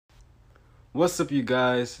What's up, you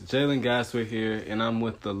guys? Jalen Gasper here, and I'm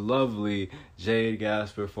with the lovely Jade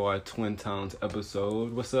Gasper for our Twin Towns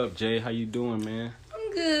episode. What's up, Jay? How you doing, man?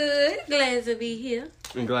 I'm good. Glad to be here.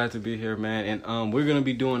 I'm glad to be here, man. And we're gonna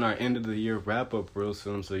be doing our end of the year wrap up real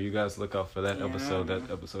soon, so you guys look out for that episode.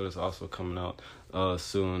 That episode is also coming out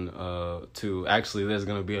soon too. Actually, there's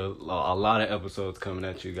gonna be a lot of episodes coming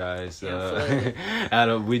at you guys.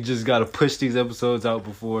 We just gotta push these episodes out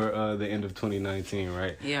before the end of 2019,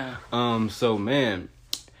 right? Yeah. So man,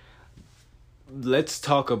 let's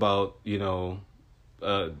talk about the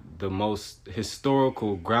most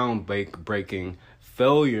historical groundbreaking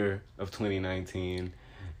failure of 2019.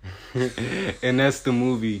 And that's the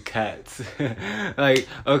movie Cats. But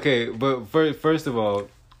first of all,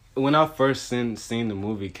 when I first seen the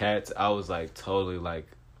movie Cats, I was like totally like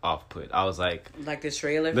off put. I was like the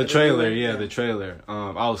trailer. The trailer.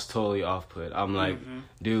 I was totally off put. I'm like,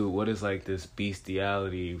 dude, what is like this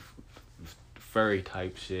bestiality, furry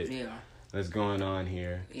type shit? Yeah. That's going on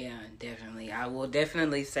here. Yeah, definitely. I will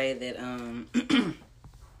definitely say that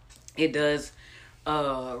it does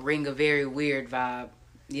ring a very weird vibe.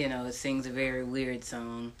 It sings a very weird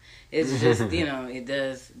song. It's just, it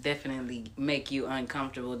does definitely make you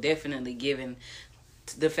uncomfortable. Definitely given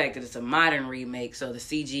the fact that it's a modern remake, so the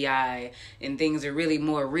CGI and things are really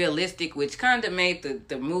more realistic, which kind of made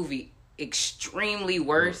the movie extremely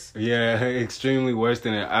worse. Yeah, extremely worse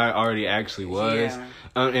than it already actually was. Yeah.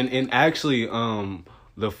 And actually,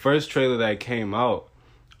 the first trailer that came out,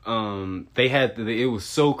 it was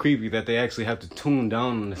so creepy that they actually have to tune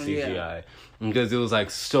down on the CGI. Yeah. Because it was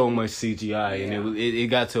like so much CGI, and it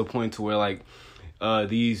got to a point to where like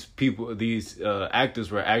these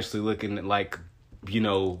actors were actually looking like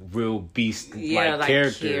real beast like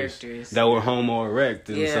characters that were homo erect,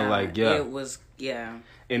 and so it was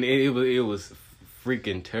and it was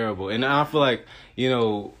freaking terrible. And I feel like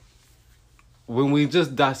when we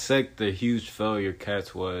just dissect the huge failure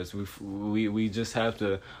Cats was, we just have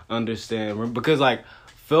to understand, because like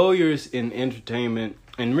failures in entertainment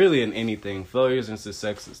and really in anything, failures and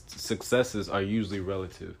successes are usually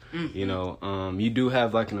relative. Mm-hmm. You do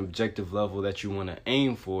have like an objective level that you want to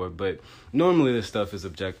aim for, but normally this stuff is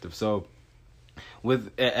objective. So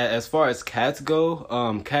as far as Cats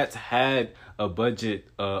go, Cats had a budget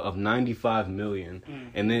of $95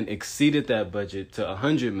 million, and then exceeded that budget to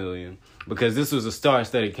 $100 million, because this was a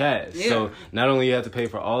star-studded cast. Yeah. So not only you had to pay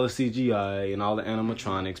for all the CGI and all the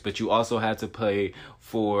animatronics, but you also had to pay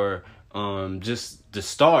for just the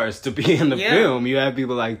stars to be in the film. You had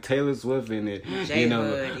people like Taylor Swift in it, James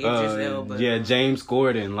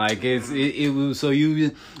Corden. Like it was, so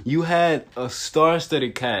you had a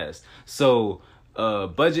star-studded cast. So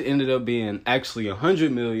budget ended up being actually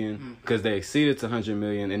 $100 million, because they exceeded to $100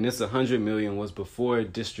 million, and this $100 million was before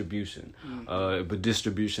distribution, but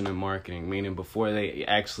distribution and marketing, meaning before they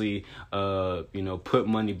actually put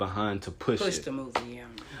money behind to push the movie.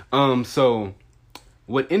 So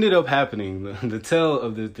what ended up happening, the tale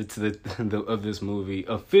of of this movie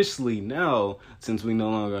officially now, since we no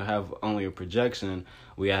longer have only a projection,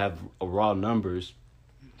 we have raw numbers.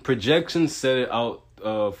 Projections set it out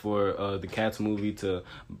for the Cats movie to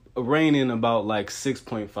rein in about like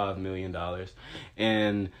 $6.5 million,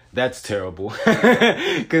 and that's terrible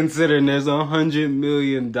considering there's $100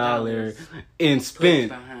 million in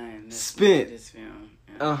spent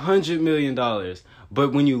 $100 million.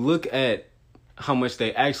 But when you look at how much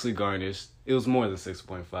they actually garnished, it was more than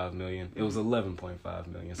 $6.5 million. It was $11.5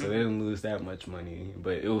 million. So they didn't lose that much money,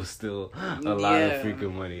 but it was still a lot of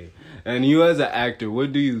freaking money. And you as an actor,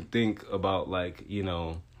 what do you think about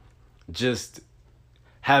just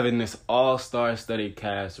having this all-star studded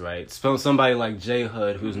cast, right? Somebody like J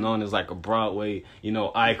Hud, who's known as like a Broadway,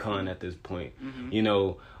 icon at this point.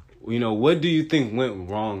 What do you think went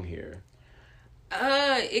wrong here?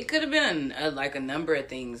 It could have been a number of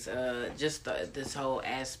things. Just this whole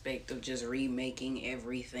aspect of just remaking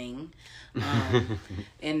everything,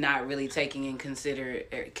 and not really taking in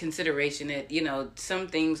consideration that some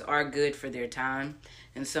things are good for their time,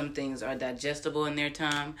 and some things are digestible in their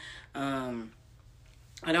time.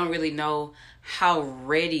 I don't really know how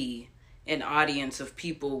ready an audience of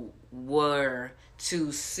people were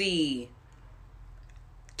to see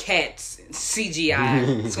Cats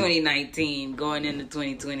CGI 2019 going into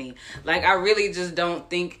 2020. Like, I really just don't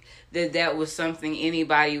think that was something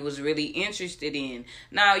anybody was really interested in.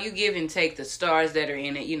 Now, you give and take the stars that are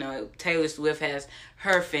in it. Taylor Swift has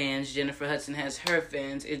her fans, Jennifer Hudson has her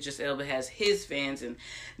fans, Idris Elba has his fans, and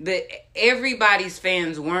everybody's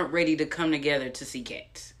fans weren't ready to come together to see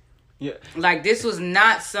Cats. Yeah. Like, this was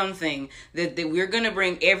not something that we're going to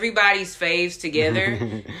bring everybody's faves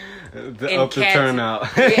together. The turnout.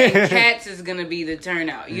 Yeah, and Cats is going to be the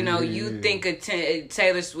turnout. You know, you think of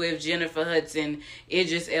Taylor Swift, Jennifer Hudson,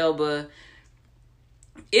 Idris Elba.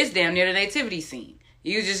 It's damn near the nativity scene.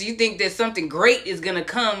 You think that something great is gonna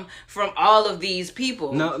come from all of these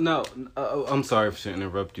people. No. I'm sorry to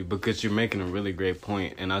interrupt you because you're making a really great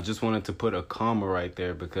point, and I just wanted to put a comma right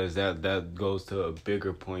there because that goes to a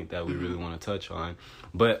bigger point that we really want to touch on.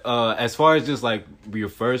 But as far as just like your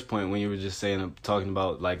first point when you were just talking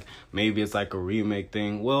about like maybe it's like a remake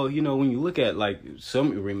thing. Well, you know, when you look at like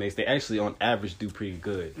some remakes, they actually on average do pretty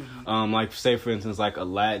good. Like say for instance like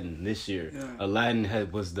Aladdin this year. Yeah. Aladdin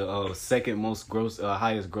was the second most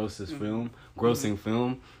highest grossing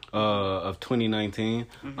film of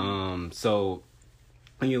 2019. So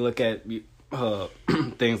when you look at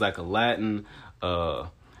things like Aladdin,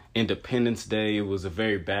 Independence Day, it was a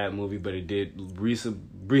very bad movie, but it did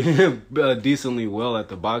decently well at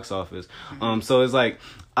the box office. So it's like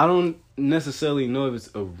I don't necessarily know if it's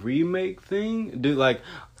a remake thing,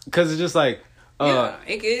 because it's just like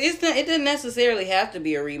it doesn't necessarily have to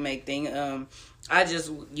be a remake thing. I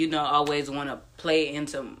just always want to play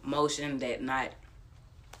into motion that not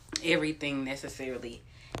everything necessarily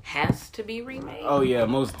has to be remade. Oh yeah,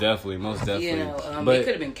 most definitely. But it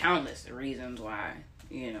could have been countless reasons why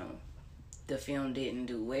the film didn't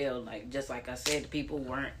do well. Like just like I said, people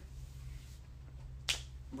weren't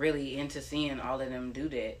really into seeing all of them do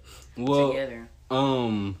that together.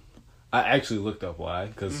 I actually looked up why,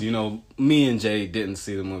 because me and Jay didn't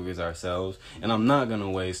see the movies ourselves, and I'm not gonna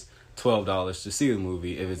waste $12 to see the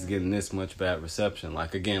movie if it's getting this much bad reception.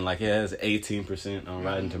 Like again, like it has 18% on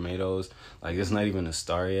Rotten Tomatoes. Like it's not even a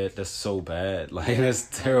star yet. That's so bad. Like that's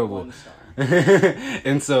terrible.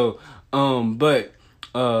 And so, but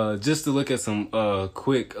just to look at some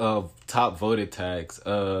quick top voted tags.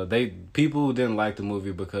 People didn't like the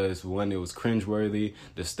movie because one, it was cringeworthy,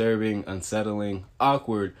 disturbing, unsettling,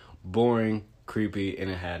 awkward, boring, creepy, and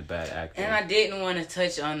it had bad acting. And I didn't want to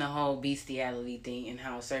touch on the whole bestiality thing and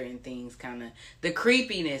how certain things kind of the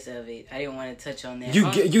creepiness of it. I didn't want to touch on that. You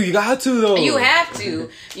got to though. You have to,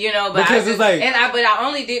 but because it's like, but I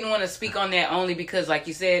only didn't want to speak on that only because, like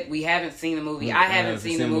you said, we haven't seen the movie. I haven't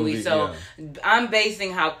seen the movie, so I'm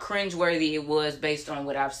basing how cringeworthy it was based on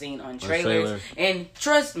what I've seen on trailers. And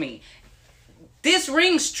trust me, this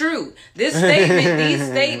rings true. These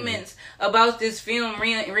statements about this film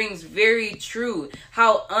rings very true.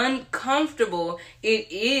 How uncomfortable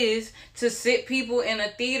it is to sit people in a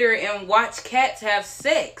theater and watch cats have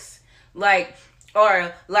sex.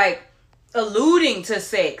 Or alluding to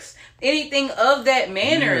sex. Anything of that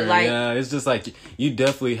manner. Yeah, it's just like you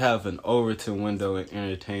definitely have an Overton window in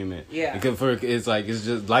entertainment. Yeah. It's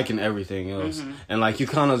just like in everything else. And like you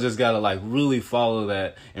kind of just gotta like really follow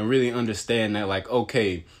that and really understand that like,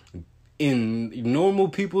 okay, in normal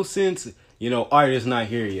people's sense, art is not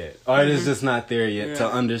here yet. Art is just not there yet to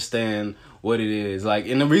understand what it is. Like,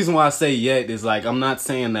 and the reason why I say yet is like, I'm not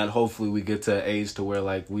saying that hopefully we get to an age to where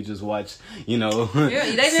like we just watch,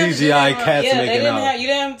 CGI cats making out. You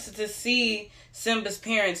didn't have to see Simba's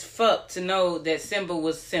parents fuck to know that Simba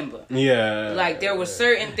was Simba. Yeah. Like, there were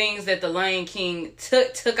certain things that the Lion King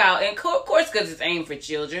took out, and of course because it's aimed for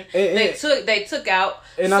children, they took out.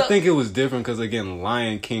 And I think it was different because again,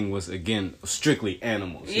 Lion King was again strictly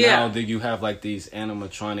animals. Yeah. Now that you have like these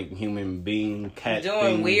animatronic human being cat doing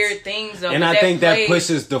things. Weird things, and I think that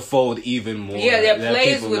pushes the fold even more. Yeah, that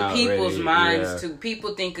plays with people's minds too.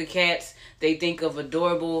 People think of cats, they think of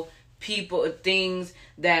adorable things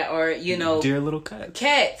that are, dear little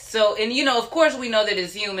cats. So, and of course we know that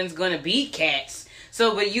as humans gonna be cats.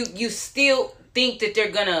 So, but you still think that they're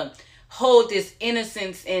gonna hold this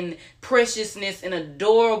innocence and preciousness and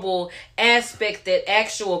adorable aspect that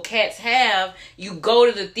actual cats have. You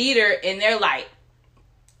go to the theater and they're like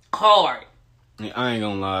hard. I ain't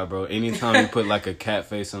gonna lie, bro. Anytime you put like a cat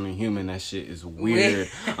face on a human, that shit is weird.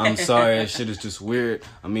 I'm sorry, that shit is just weird.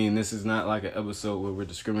 I mean, this is not like an episode where we're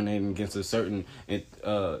discriminating against a certain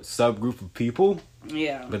subgroup of people.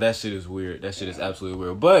 Yeah. But that shit is weird. That shit is absolutely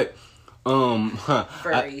weird. But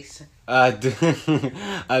furries.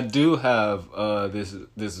 I do have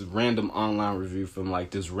this random online review from like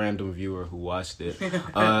this random viewer who watched it.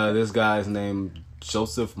 This guy's named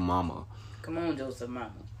Joseph Mama. Come on, Joseph Mama.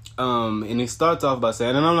 And he starts off by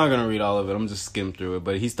saying, and I'm not gonna read all of it, I'm just skim through it,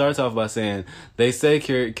 but he starts off by saying, they say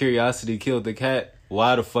curiosity killed the cat.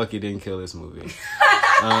 Why the fuck he didn't kill this movie?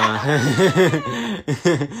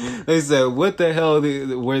 They said, what the hell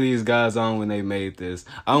were these guys on when they made this?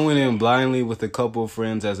 I went in blindly with a couple of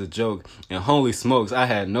friends as a joke, and holy smokes, I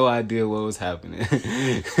had no idea what was happening.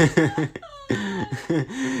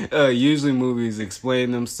 Usually movies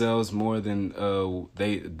explain themselves more than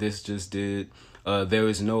this just did. There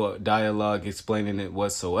was no dialogue explaining it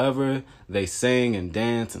whatsoever. They sang and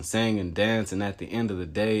danced and sang and danced, and at the end of the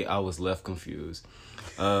day, I was left confused.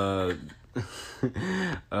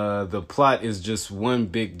 The plot is just one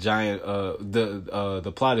big giant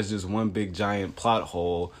the plot is just one big giant plot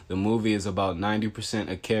hole. The movie is about 90%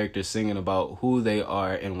 a character singing about who they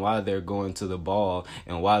are and why they're going to the ball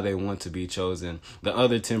and why they want to be chosen. The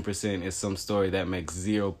other 10% is some story that makes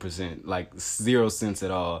 0%, like 0 sense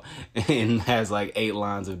at all, and has like 8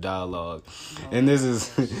 lines of dialogue. And this is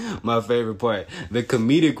my favorite part. The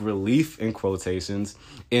comedic relief, in quotations,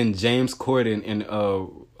 in James Corden and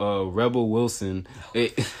Rebel Wilson,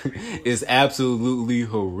 it is absolutely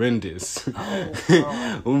horrendous. This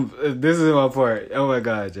is my part. Oh my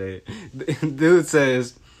God, Jay. Dude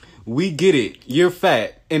says, we get it. You're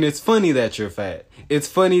fat. And it's funny that you're fat. It's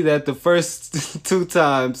funny that the first 2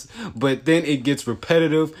 times, but then it gets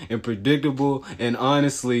repetitive and predictable and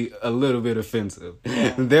honestly a little bit offensive.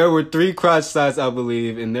 There were 3 crotch shots, I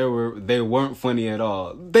believe, and they weren't funny at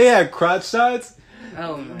all. They had crotch shots?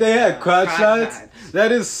 Oh my They had God. crotch shots?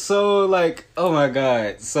 That is so like, oh my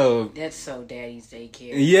God. So That's so daddy's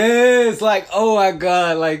daycare. yes, like, oh my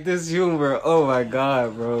God, like this humor. Oh my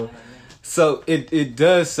God, bro. So it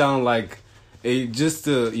does sound like it, just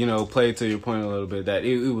to, play to your point a little bit, that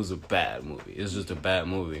it was a bad movie. It's just a bad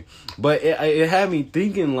movie. But it had me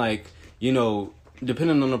thinking, like,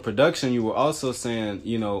 depending on the production, you were also saying,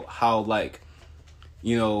 how like,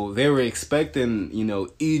 they were expecting,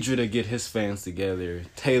 Idris to get his fans together,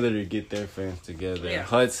 Taylor to get their fans together,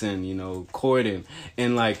 Hudson, Corden,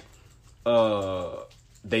 and like,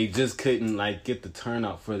 they just couldn't like get the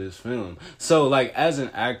turnout for this film. So like, as an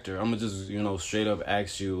actor, I'm gonna just, straight up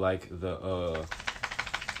ask you like the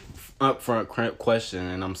upfront question,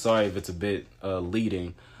 and I'm sorry if it's a bit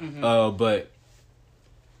leading, but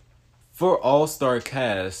for all-star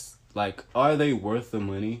cast, like, are they worth the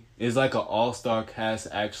money? Is like an all-star cast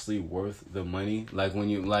actually worth the money? Like when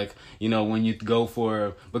you when you go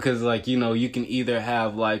for, because like, you can either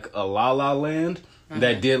have like a La La Land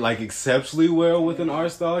that did like exceptionally well with an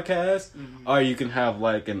all-star cast, or you can have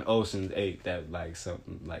like an Ocean's 8 that like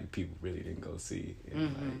something like people really didn't go see.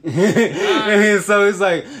 And, and so it's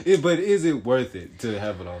like, but is it worth it to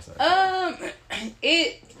have an all-star cast?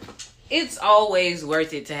 It's always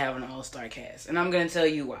worth it to have an all-star cast, and I'm gonna tell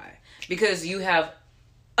you why. Because you have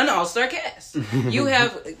an all-star cast. You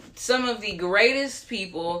have some of the greatest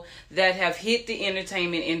people that have hit the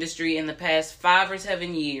entertainment industry in the past 5 or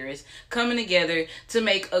 7 years coming together to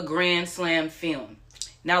make a grand slam film.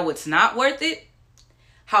 Now, what's not worth it?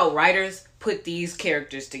 How writers put these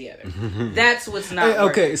characters together. That's what's not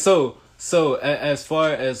worth it. So as far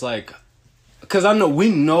as like, because we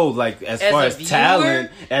know, like, as far as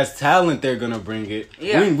talent, they're gonna bring it.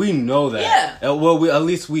 Yeah. We know that. Yeah. Well, at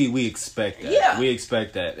least we expect that. Yeah. We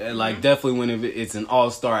expect that. And, like, definitely when it's an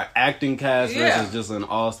all-star acting cast versus just an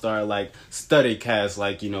all-star, like, study cast,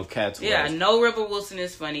 like, Cats. Yeah, I know Rebel Wilson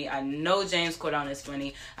is funny. I know James Corden is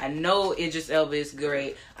funny. I know Idris Elba is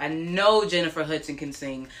great. I know Jennifer Hudson can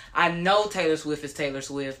sing. I know Taylor Swift is Taylor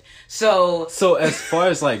Swift. So as far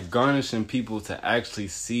as, like, garnishing people to actually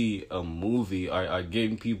see a movie, are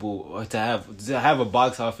getting people to have a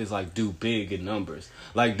box office like do big in numbers.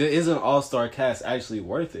 Like, is an all-star cast actually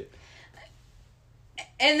worth it?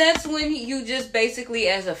 And that's when you just basically,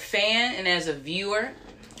 as a fan and as a viewer,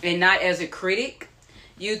 and not as a critic,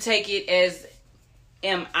 you take it as,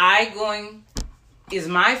 is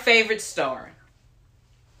my favorite star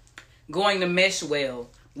going to mesh well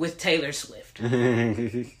with Taylor Swift?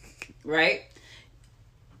 Right?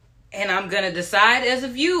 And I'm going to decide as a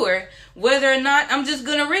viewer whether or not I'm just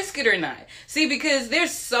going to risk it or not. See, because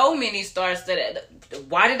there's so many stars that...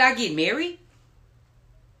 Why did I get married?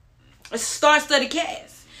 A star-studded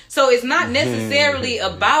cast. So it's not necessarily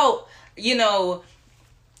about,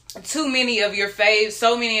 so many of your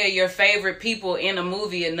favorite people in a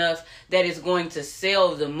movie enough that it's going to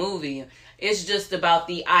sell the movie. It's just about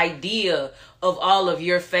the idea of all of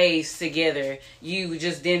your faves together. You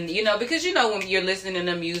just didn't, because when you're listening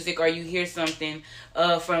to music or you hear something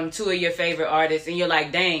from 2 of your favorite artists and you're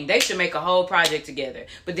like, dang, they should make a whole project together.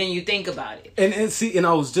 But then you think about it. And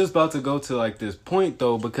I was just about to go to like this point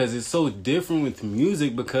though, because it's so different with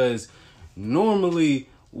music, because normally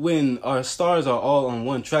when our stars are all on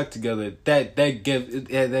one track together, that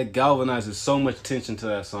galvanizes so much tension to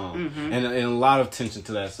that song, and a lot of tension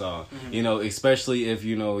to that song. You know, especially if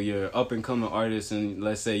you're up and coming artist, and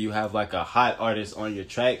let's say you have like a hot artist on your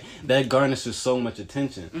track, that garnishes so much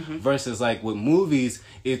attention. Versus like with movies,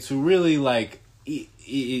 it's really like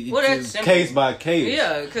it's case by case.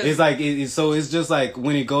 Yeah, it's like so it's just like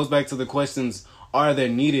when it goes back to the questions: are they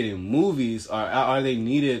needed in movies? Are they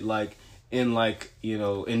needed like in like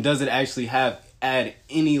and does it actually add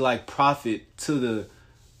any like profit to the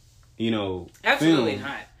absolutely film?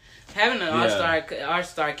 not. Having an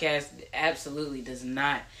all-star cast absolutely does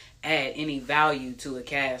not add any value to a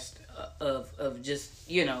cast of just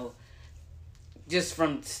just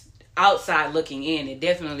from outside looking in. It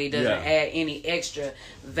definitely doesn't add any extra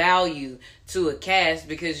value to a cast,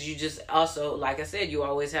 because you just also, like I said, you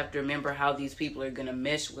always have to remember how these people are gonna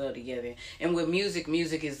mesh well together. And with music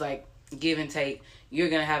is like give and take. You're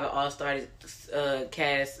gonna have an all-star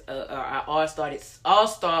cast,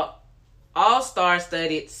 all-star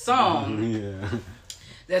studded song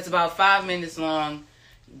that's about 5 minutes long.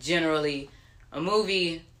 Generally, a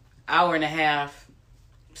movie, hour and a half.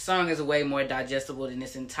 Song is way more digestible than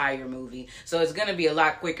this entire movie, so it's gonna be a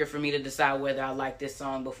lot quicker for me to decide whether I like this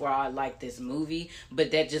song before I like this movie.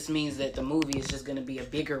 But that just means that the movie is just gonna be a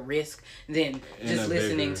bigger risk than just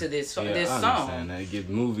listening to this song. That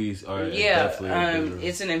movies are definitely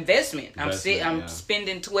it's an investment. I'm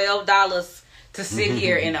spending $12 to sit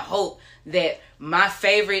here in the hope that my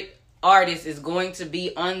favorite artist is going to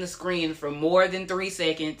be on the screen for more than 3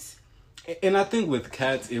 seconds. And I think with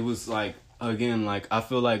Cats, it was like, again, like, I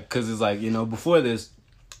feel like, because it's like, before this,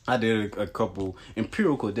 I did a couple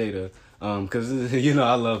empirical data, because,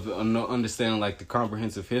 I love understanding, like, the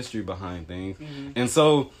comprehensive history behind things. And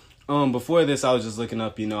so, before this, I was just looking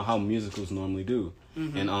up, how musicals normally do.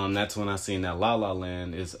 And that's when I seen that La La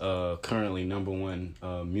Land is currently number 1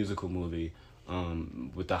 musical movie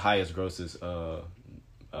with the highest grosses,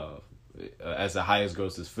 as the highest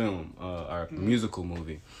grosses film, or musical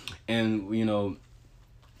movie. And,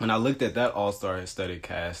 when I looked at that all-star studded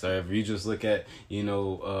cast, or if you just look at,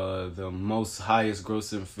 the most highest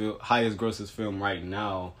grosses film right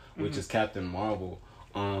now, which is Captain Marvel,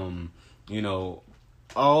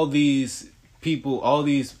 all these people,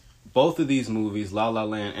 both of these movies, La La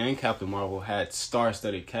Land and Captain Marvel, had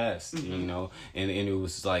star-studded casts, and it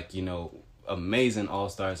was like, amazing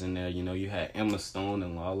all-stars in there. You had Emma Stone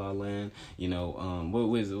in La La Land,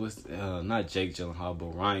 what's not Jake Gyllenhaal, but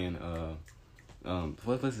Ryan,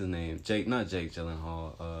 what's his name? Not Jake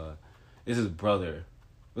Gyllenhaal. It's his brother.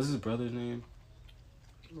 What's his brother's name?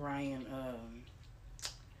 Ryan.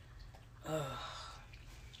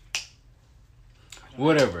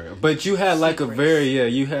 Whatever. But you had like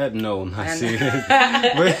Secrets. Not serious.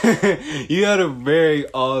 But you had a very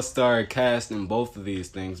all-star cast in both of these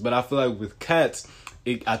things. But I feel like with Cats,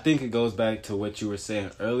 I think it goes back to what you were saying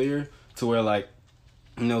earlier, to where like,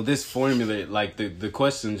 this formula, like the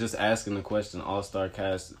question, just asking the question, all-star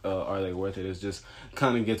cast, are they worth it? It just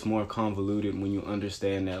kind of gets more convoluted when you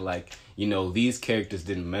understand that, like, these characters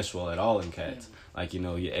didn't mesh well at all in Cats. Yeah. Like,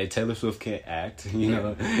 Taylor Swift can't act,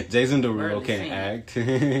 Jason Derulo can't act.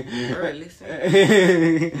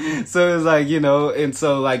 So it's like, and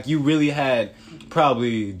so like you really had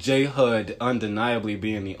probably J Hud undeniably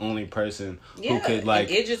being the only person who could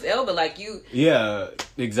like Idris Elba, like you. Yeah,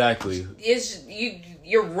 exactly. It's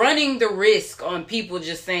you're running the risk on people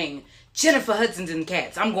just saying Jennifer Hudson's in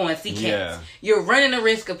Cats, I'm going to see Cats. Yeah. You're running the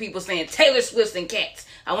risk of people saying Taylor Swift's in Cats,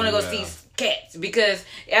 I want to go see Cats. Because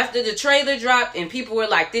after the trailer dropped and people were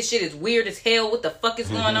like, this shit is weird as hell, what the fuck is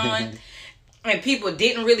going on? And people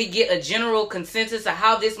didn't really get a general consensus of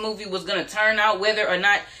how this movie was going to turn out, whether or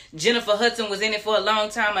not Jennifer Hudson was in it for a long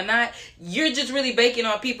time or not. You're just really banking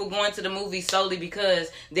on people going to the movie solely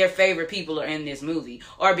because their favorite people are in this movie.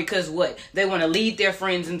 Or because what? They want to lead their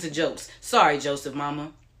friends into jokes. Sorry, Joseph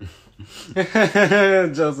Mama.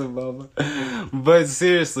 Joseph Mama. But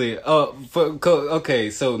seriously,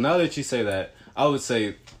 okay, so now that you say that, I would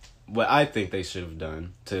say what I think they should have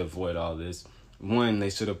done to avoid all this. One,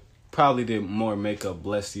 they should have probably did more makeup,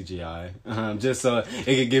 less CGI, just so it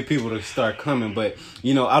could get people to start coming. But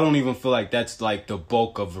I don't even feel like that's like the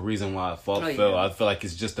bulk of the reason why I fell. I feel like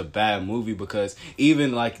it's just a bad movie, because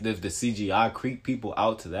even like the CGI creep people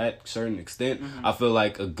out to that certain extent, I feel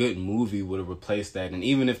like a good movie would have replaced that. And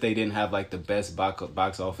even if they didn't have like the best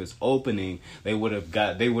box office opening, they would have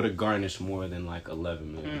garnished more than like $11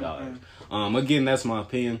 million. Again, that's my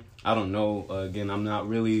opinion. I don't know. Again, I'm not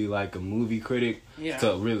really like a movie critic,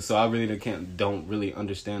 so I really don't really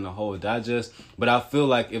understand the whole digest. But I feel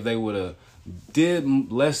like if they would have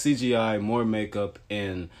did less CGI, more makeup,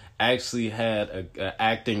 and actually had a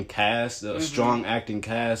acting cast, a strong acting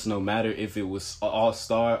cast, no matter if it was all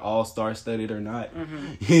star studded or not.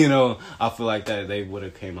 You know, I feel like that they would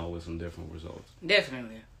have came out with some different results.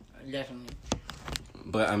 Definitely.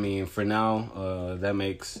 But I mean, for now, that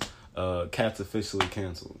makes Cats officially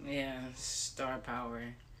canceled. Yeah, star power.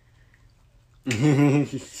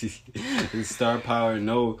 Star power.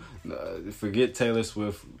 No, forget Taylor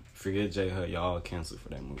Swift. Forget J Hud. Y'all canceled for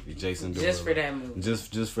that movie. Jason Derulo. Just for that movie.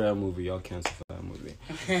 Just for that movie. Y'all canceled for that movie.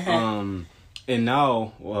 And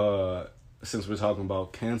now, since we're talking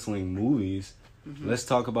about canceling movies, let's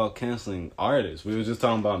talk about canceling artists. We were just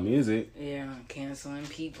talking about music. Yeah, canceling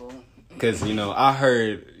people. Because, you know, I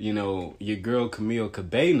heard, you know, your girl Camille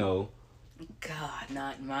Cabello. God,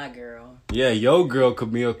 not my girl. Yeah, your girl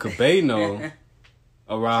Camille Cabello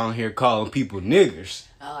around here calling people niggers.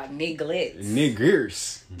 Oh, nigglets.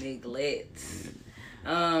 Niggers. Nigglets.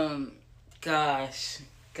 Gosh.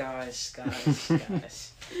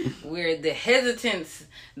 We're the hesitance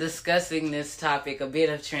discussing this topic. A bit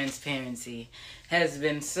of transparency has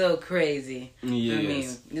been so crazy. Yes. I mean,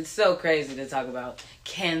 it's so crazy to talk about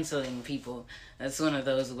canceling people. That's one of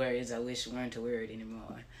those words I wish weren't a word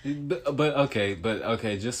anymore. But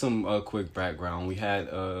okay. Just some quick background. We had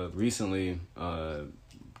recently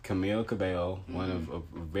Camille Cabello, one of a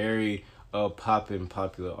very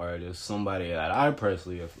popular artist, somebody that I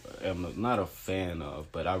personally am not a fan of,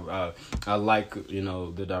 but I like, you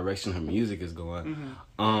know, the direction her music is going.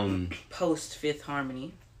 Post Fifth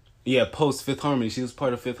Harmony. Yeah, post Fifth Harmony. She was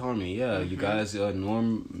part of Fifth Harmony. Yeah, you guys, I don't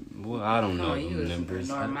know the numbers.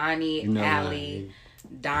 Normani, Ali,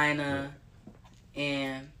 Dinah,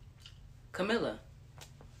 and Camilla.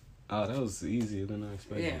 Oh, that was easier than I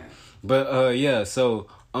expected. Yeah. But yeah, so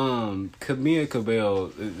Camille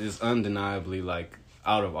Cabello is undeniably, like,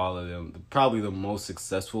 out of all of them, probably the most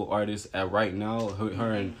successful artist at right now.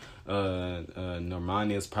 Her and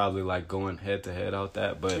Normani is probably like going head to head out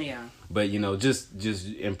that, but you know, just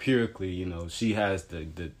empirically, you know, she has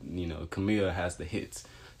the you know, Camille has the hits.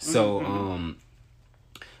 So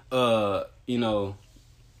you know,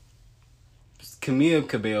 Camille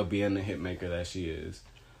Cabello being the hit maker that she is,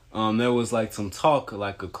 there was like some talk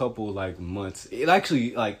like a couple like months, it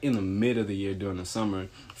actually like in the mid of the year during the summer,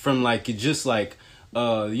 from like just like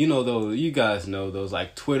you know, though, you guys know those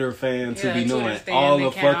like Twitter fans who be knowing all the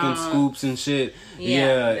fucking scoops and shit.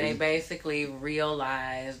 Yeah, they basically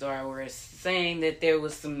realized or were saying that there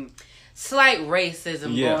was some slight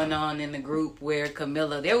racism going on in the group where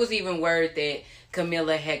Camilla, there was even word that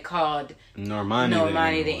Camilla had called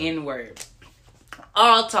Normani the N-word.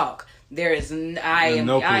 All talk. There is I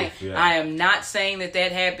am not saying that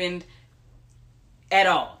happened at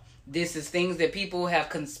all. This is things that people have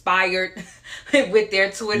conspired with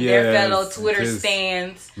their their fellow Twitter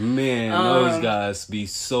stands. Man, those guys be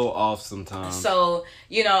so off sometimes. So,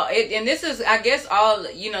 you know, and this is, I guess, all,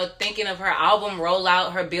 you know, thinking of her album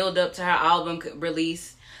rollout, her build up to her album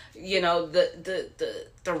release. You know,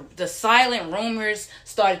 the silent rumors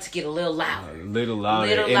started to get a little louder. And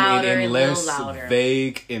less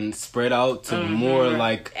vague and spread out to more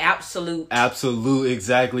like absolute,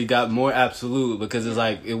 exactly, got more absolute, because it's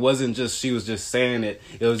like, it wasn't just she was just saying it,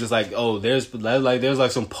 it was just like, oh, there's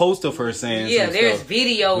like some post of her saying there's stuff.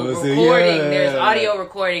 Video recording, there's audio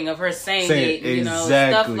recording of her saying it, you know,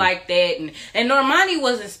 stuff like that, and Normani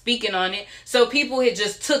wasn't speaking on it, so people had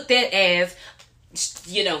just took that as,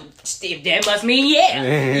 you know, that must mean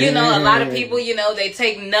you know, a lot of people, you know, they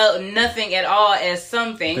take nothing at all as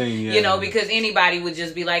something, you know, because anybody would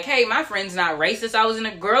just be like, hey, my friend's not racist, I was in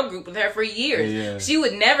a girl group with her for years, she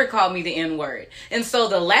would never call me the N-word. And so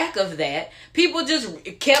the lack of that, people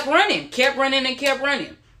just kept running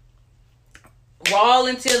all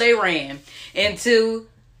until they ran into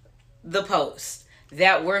the posts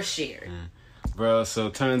that were shared. Bro, so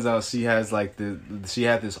it turns out she had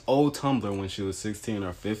this old Tumblr when she was 16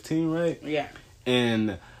 or 15, right? Yeah.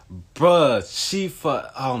 And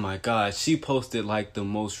bruh, oh my god, she posted like the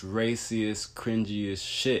most raciest, cringiest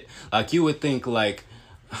shit. Like, you would think, like,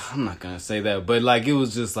 I'm not gonna say that, but like, it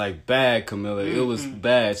was just like bad, Camilla. It was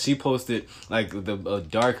bad. She posted like a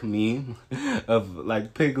dark meme of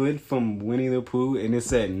like Piglet from Winnie the Pooh, and it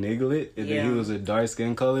said Niglet, and then he was a dark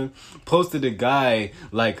skin color. Posted a guy,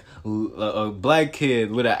 like a black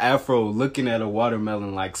kid with an afro, looking at a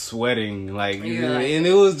watermelon, like sweating, like, and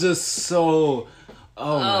it was just so.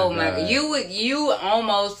 Oh my God. You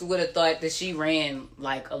almost would have thought that she ran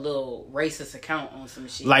like a little racist account on some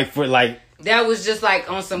shit. That was just like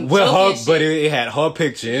on some her, shit. But it had her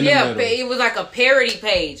picture in the middle. It was like a parody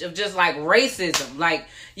page of just like racism. Like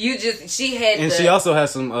she had, and she also has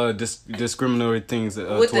some discriminatory things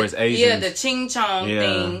towards Asians. Yeah, the ching chong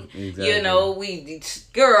thing. Exactly. You know,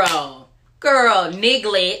 girl,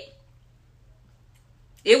 niglet.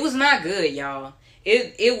 It was not good, y'all.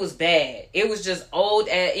 It was bad. It was just old,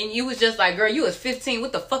 and you was just like, girl, you was 15.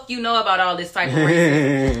 What the fuck you know about all this type of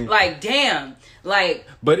racism? Like, damn. Like,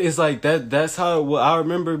 but it's like that's how I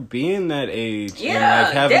remember being that age. Yeah, and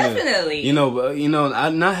like having definitely.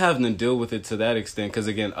 I'm not having to deal with it to that extent because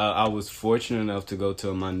again, I was fortunate enough to go to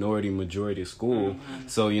a majority school. Mm-hmm.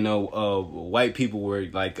 So white people were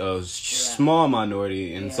like a small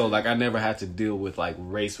minority, and so like I never had to deal with like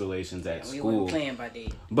race relations at school. We weren't playing by day.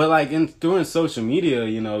 But like during social media,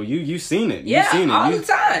 you seen it. Yeah, you seen it all the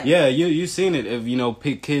time. Yeah, you seen it. If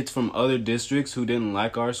pick kids from other districts who didn't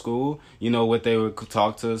like our school, what they would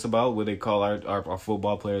talk to us about, what they call our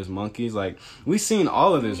football players monkeys. Like, we seen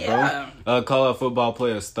all of this, bro. Call our football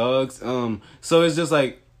players thugs. So it's just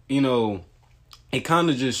like, it kind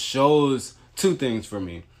of just shows two things for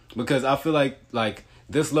me. Because I feel like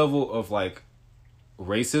this level of like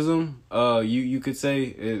racism, you could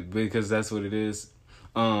say, because that's what it is.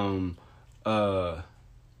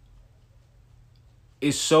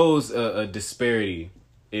 It shows a disparity,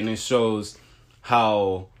 and it shows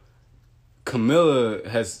how Camilla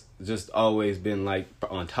has just always been like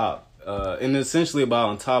on top. And essentially by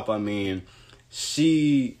on top, I mean,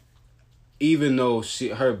 she, even though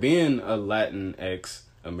her being a Latinx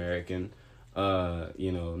American,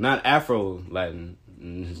 not Afro-Latin,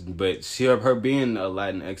 but her being a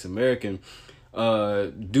Latinx American,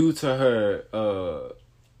 due to her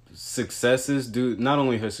successes, not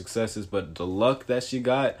only her successes, but the luck that she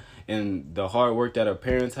got and the hard work that her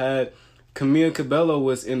parents had, Camila Cabello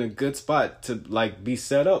was in a good spot to like be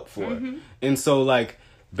set up for. Mm-hmm. And so like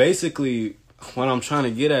basically what I'm trying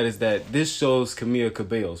to get at is that this shows Camila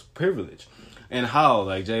Cabello's privilege. And how,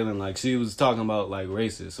 like Jalen, like she was talking about like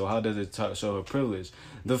racist. So how does it show her privilege?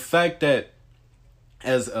 The fact that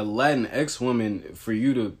as a Latinx woman, for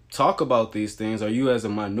you to talk about these things, or you as a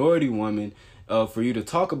minority woman, for you to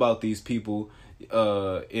talk about these people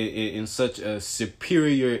in such a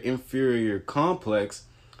superior, inferior complex,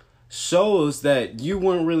 shows that you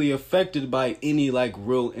weren't really affected by any like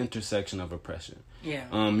real intersection of oppression. Yeah.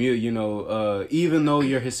 Even though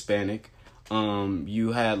you're Hispanic,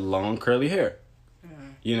 you had long curly hair.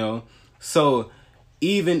 Mm-hmm. So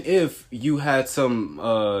even if you had some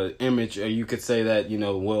image, or you could say that,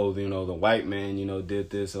 the white man, did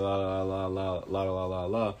this, la la la la la la la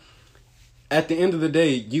la. At the end of the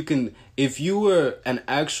day, if you were an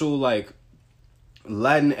actual like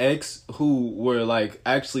Latinx who were like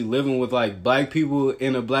actually living with like black people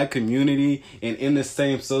in a black community and in the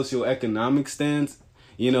same socioeconomic stance,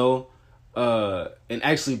 and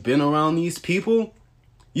actually been around these people,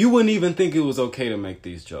 you wouldn't even think it was okay to make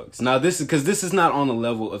these jokes. Now this is not on the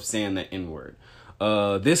level of saying the N-word.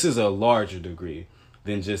 This is a larger degree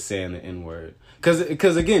than just saying the N-word. Cause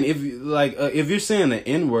again, if you're saying the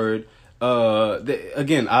N-word,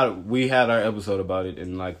 we had our episode about it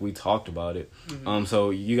and like we talked about it. Mm-hmm.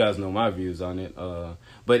 So you guys know my views on it.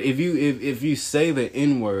 But if you say the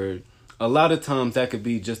N-word, a lot of times that could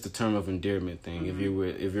be just a term of endearment thing. Mm-hmm.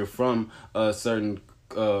 If you're from a certain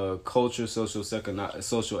culture,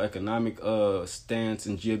 socioeconomic stance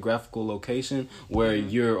and geographical location where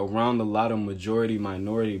you're around a lot of majority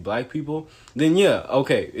minority black people, then yeah,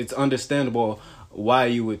 okay, it's understandable why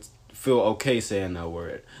you would feel okay saying that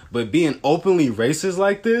word. But being openly racist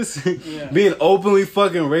like this, being openly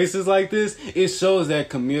fucking racist like this, it shows that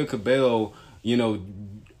Camila Cabello,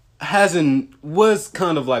 was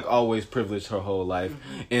kind of like always privileged her whole life.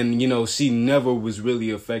 Mm-hmm. And, she never was really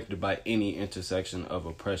affected by any intersection of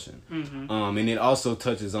oppression. Mm-hmm. And it also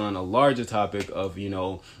touches on a larger topic of,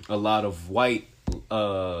 a lot of white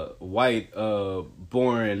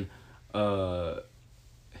born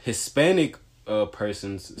Hispanic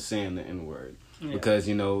persons saying the N-word. Yeah. Because,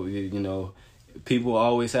 people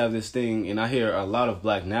always have this thing, and I hear a lot of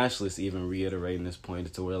black nationalists even reiterating this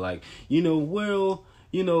point to where like,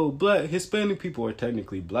 black Hispanic people are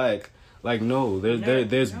technically black. Like, no,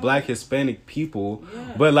 there's black Hispanic people,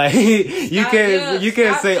 but like you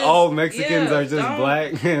can't say all Mexicans are just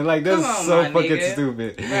black. Like that's so fucking nigga.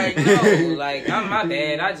 Stupid. Like no, like I'm my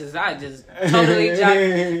bad. I just totally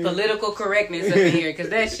dropped political correctness up in here because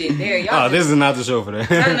that shit there. Y'all this is not the show for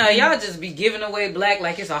that. No, y'all just be giving away black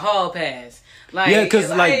like it's a hall pass. Like, yeah, because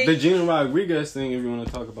like the Gina Rodriguez thing, if you want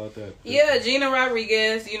to talk about that. Yeah, Gina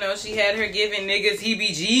Rodriguez, you know, she had her giving niggas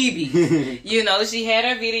heebie-jeebies. You know, she had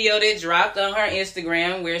her video that dropped on her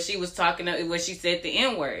Instagram where she was where she said the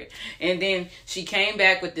N-word. And then she came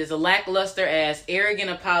back with this lackluster ass, arrogant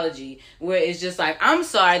apology where it's just like, I'm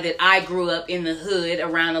sorry that I grew up in the hood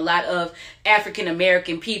around a lot of African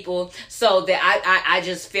American people, so that I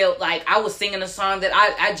just felt like I was singing a song that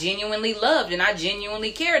I genuinely loved and I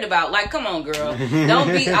genuinely cared about. Like, come on, girl, don't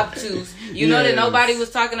be obtuse. You know that nobody was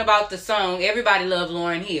talking about the song. Everybody loved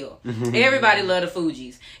Lauryn Hill. Everybody loved the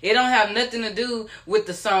Fugees. It don't have nothing to do with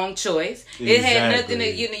the song choice. It had nothing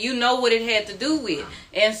to you know what it had to do with.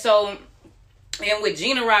 And so. And with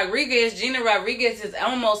Gina Rodriguez has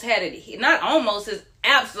almost had it, not almost, has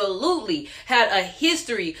absolutely had a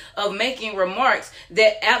history of making remarks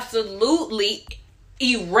that absolutely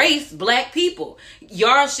erase black people.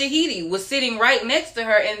 Yara Shahidi was sitting right next to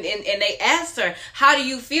her and they asked her, how do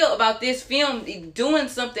you feel about this film doing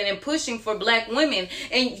something and pushing for black women?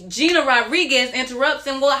 And Gina Rodriguez interrupts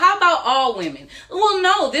and, well, how about all women? Well,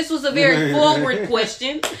 no, this was a very forward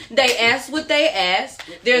question. They asked what they asked.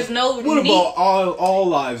 There's no what about all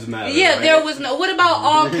lives matter? Yeah, right? There was no, what about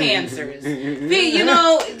all cancers? You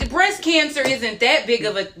know, breast cancer isn't that big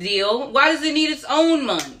of a deal. Why does it need its own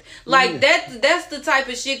month? Like that's the type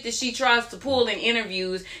of shit that she tries to pull in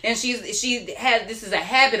interviews, and this is a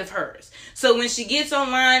habit of hers. So when she gets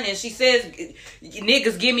online and she says,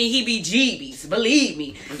 "Niggas give me heebie-jeebies," believe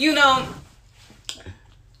me, you know.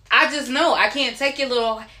 I just know I can't take your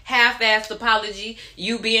little half-assed apology.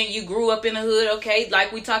 You grew up in the hood, okay?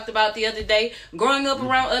 Like we talked about the other day, growing up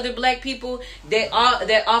around other black people, that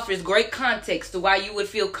offers great context to why you would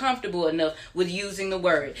feel comfortable enough with using the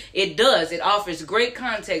word. It does. It offers great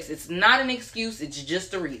context. It's not an excuse. It's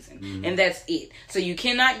just a reason, and that's it. So you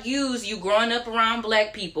cannot use you growing up around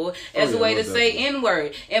black people as a way to say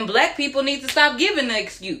N-word. And black people need to stop giving the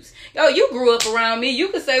excuse. Yo, you grew up around me. You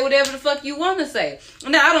can say whatever the fuck you want to say.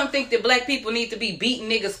 Now, I don't think that black people need to be beating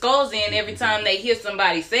niggas' skulls in every time they hear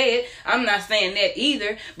somebody say it. I'm not saying that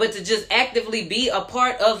either. But to just actively be a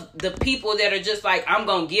part of the people that are just like, I'm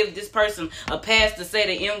going to give this person a pass to say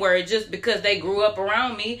the N-word just because they grew up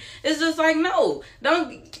around me. It's just like, no.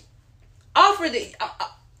 Don't offer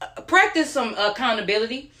practice some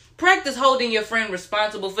accountability. Practice holding your friend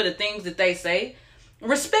responsible for the things that they say.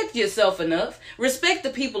 Respect yourself enough. Respect the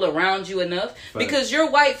people around you enough. Because your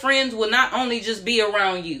white friends will not only just be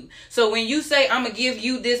around you. So when you say, I'm going to give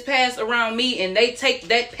you this pass around me, and they take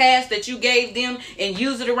that pass that you gave them and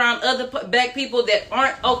use it around other black people that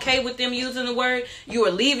aren't okay with them using the word, you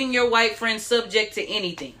are leaving your white friends subject to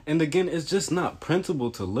anything. And again, it's just not principle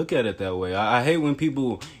to look at it that way. I hate when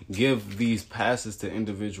people give these passes to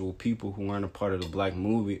individual people who aren't a part of the black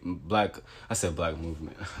movement.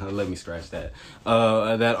 Let me scratch that.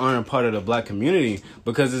 That aren't a part of the black community,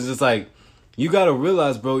 because it's just like, you gotta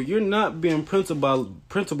realize, bro, you're not being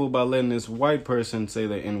principled by letting this white person say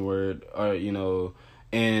the N-word, or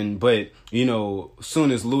but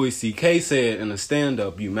soon as Louis C.K. said it in a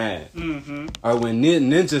stand-up, you mad. Or when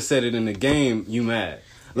Ninja said it in the game, you mad.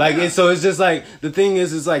 Like, and so it's just like, the thing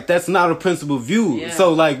is like, that's not a principled view. Yeah.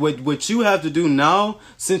 So like, what you have to do now,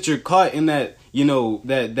 since you're caught in that,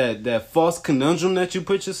 that false conundrum that you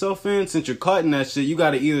put yourself in, since you're caught in that shit, you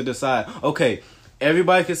got to either decide, okay,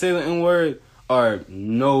 everybody can say the N-word, or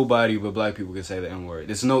nobody but black people can say the N-word.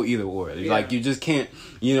 It's no either or. Yeah. Like, you just can't,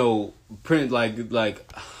 print like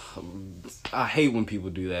I hate when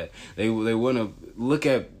people do that. They want to look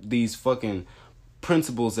at these fucking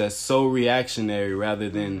principles as so reactionary rather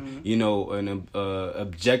than an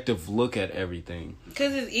objective look at everything.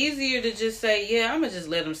 Because it's easier to just say, yeah, I'm gonna just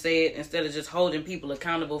let them say it, instead of just holding people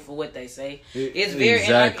accountable for what they say. It's very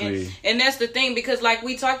exactly, and that's the thing, because like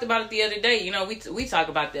we talked about it the other day. We talk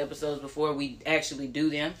about the episodes before we actually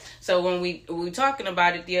do them. So when we were talking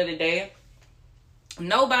about it the other day,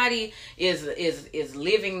 nobody is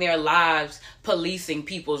living their lives policing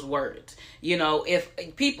people's words. If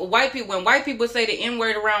when white people say the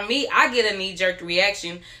N-word around me, I get a knee-jerk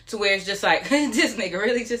reaction to where it's just like, this nigga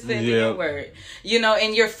really just said the N-word.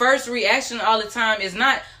 And your first reaction all the time is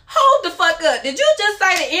not, hold the fuck up, did you just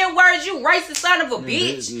say the N-word, you racist son of a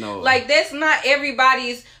bitch? No. Like, that's not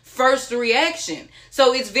everybody's first reaction.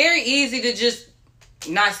 So it's very easy to just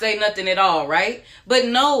not say nothing at all, right? But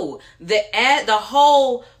no, the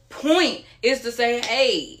whole point is to say,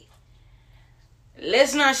 hey,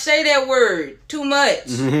 let's not say that word too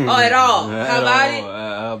much or at all. How about it?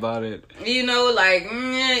 How about it?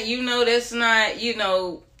 That's not,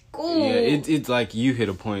 cool. Yeah, it's like, you hit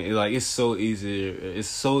a point. It's so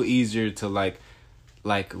easier to like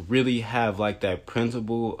like really have like that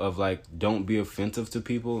principle of like don't be offensive to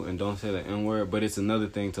people and don't say the N-word, but it's another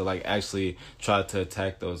thing to like actually try to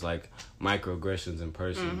attack those like microaggressions in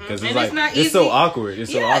person, because it's like it's so awkward.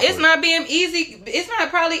 It's so awkward. It's not being easy. It's not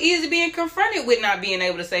probably easy being confronted with not being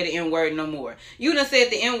able to say the N-word no more. You done said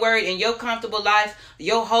the N-word in your comfortable life,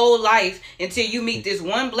 your whole life, until you meet this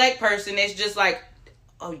one black person that's just like,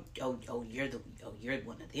 oh, you're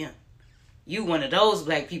one of them. You one of those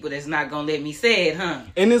black people that's not gonna let me say it, huh?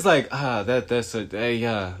 And it's like that's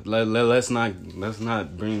a let's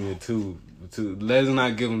not bring it to let's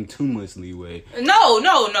not give them too much leeway. No.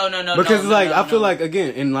 Because I feel like,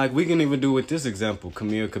 again, and like we can even do with this example,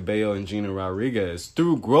 Camila Cabello and Gina Rodriguez.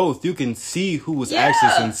 Through growth, you can see who was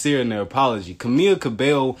actually sincere in their apology. Camila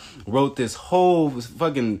Cabello wrote this whole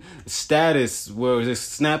fucking status, where it was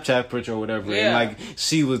this Snapchat picture or whatever, and like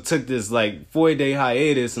she took this like 4-day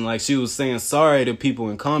hiatus, and like she was saying sorry to people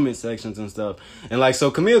in comment sections and stuff, and like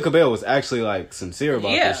so Camila Cabello was actually like sincere about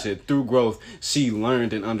this shit. Through growth, she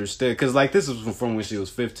learned and understood, because like this was from when she was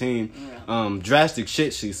 15. Drastic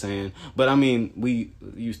shit she's saying, but I mean, we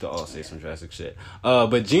used to all say some drastic shit.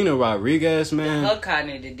 But Gina Rodriguez, man, her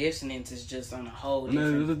cognitive dissonance is just on a whole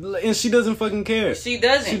different. And she doesn't fucking care. She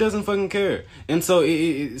doesn't fucking care. And so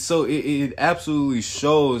it absolutely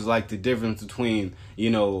shows like the difference between, you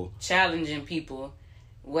know, challenging people.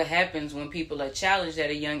 What happens when people are challenged at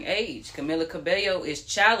a young age? Camila Cabello is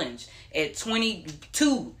challenged at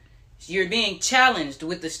 22. You're being challenged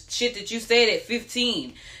with the shit that you said at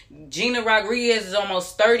 15. Gina Rodriguez is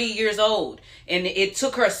almost 30 years old, and it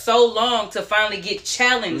took her so long to finally get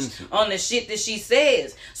challenged on the shit that she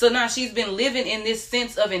says. So now she's been living in this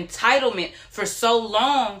sense of entitlement for so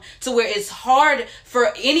long, to where it's hard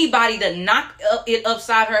for anybody to knock it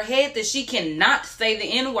upside her head that she cannot say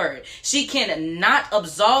the N-word. She cannot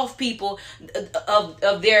absolve people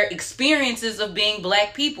of their experiences of being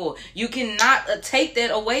black people. You cannot take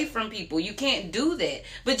that away from people. You can't do that.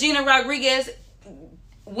 But Gina Rodriguez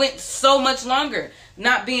went so much longer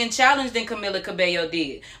not being challenged than Camila Cabello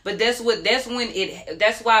did. But that's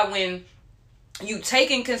why when you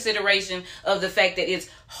take in consideration of the fact that it's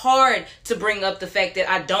hard to bring up the fact that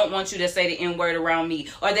I don't want you to say the N-word around me,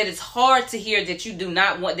 or that it's hard to hear that you do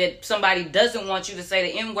not want, that somebody doesn't want you to say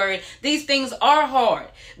the N-word. These things are hard,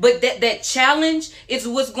 but that challenge is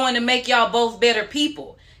what's going to make y'all both better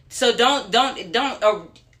people. So don't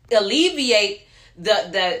alleviate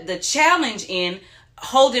the challenge in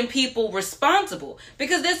holding people responsible,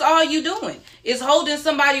 because that's all you doing is holding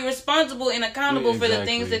somebody responsible and accountable for the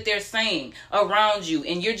things that they're saying around you,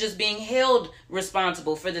 and you're just being held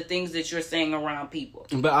responsible for the things that you're saying around people.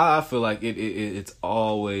 But I feel like it's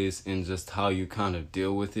always in just how you kind of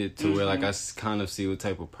deal with it, to where like I kind of see what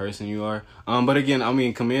type of person you are. But again, I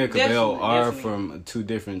mean, Camila Cabello are from two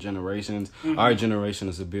different generations. Our generation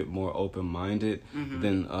is a bit more open-minded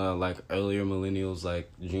than like earlier millennials, like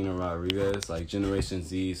Gina Rodriguez. Like Generation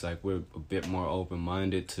Z is like, we're a bit more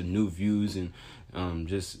open-minded to new views and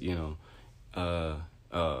just, you know,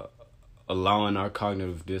 allowing our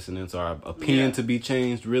cognitive dissonance, our opinion to be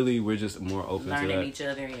changed. Really, we're just more open to that. Learning each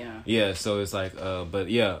other, Yeah, so it's like, but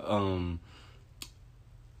yeah,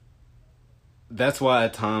 that's why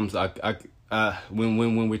at times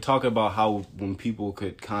when we talk about how when people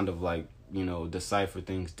could kind of like, you know, decipher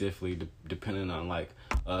things differently depending on like,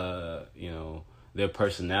 you know, their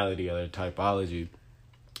personality or their typology,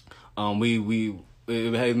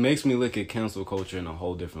 it makes me look at cancel culture in a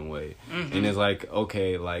whole different way. And it's like,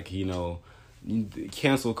 okay, like, you know,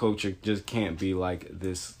 cancel culture just can't be like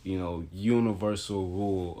this, you know, universal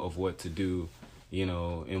rule of what to do, you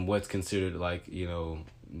know, and what's considered like, you know,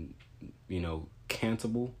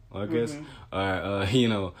 cancelable, I guess, or you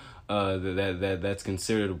know, that's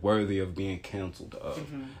considered worthy of being canceled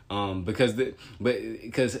of, because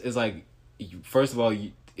it's like, first of all,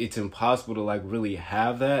 it's impossible to like really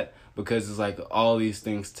have that, because it's like all these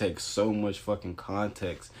things take so much fucking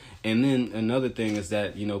context. And then another thing is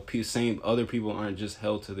that, you know, other people aren't just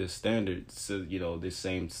held to this standard, so, you know, this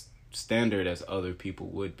same standard as other people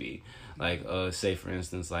would be. Like, say for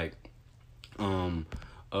instance, like, when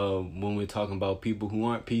we're talking about people who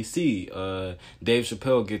aren't PC, Dave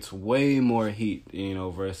Chappelle gets way more heat, you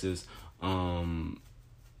know, versus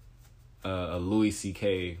Louis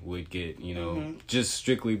C.K. would get, you know, just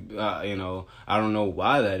strictly, you know, I don't know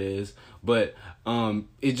why that is, but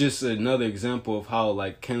it's just another example of how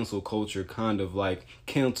like cancel culture kind of like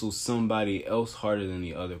cancels somebody else harder than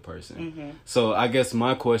the other person. So I guess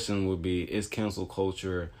my question would be, is cancel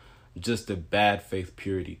culture just a bad faith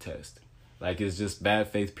purity test? Like, it's just bad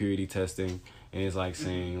faith purity testing, and it's like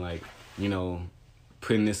saying like, you know,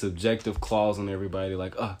 putting this objective clause on everybody,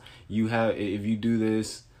 like, you have, if you do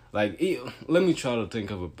this, like, let me try to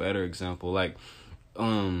think of a better example, like,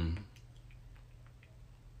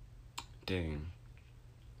 dang.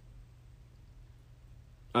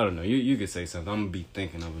 I don't know. You could say something. I'm gonna be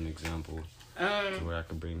thinking of an example to where I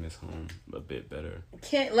can bring this home a bit better.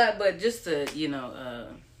 But just to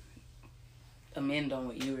amend on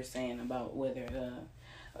what you were saying about whether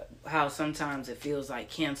how sometimes it feels like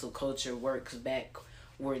cancel culture works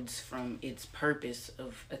backwards from its purpose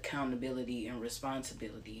of accountability and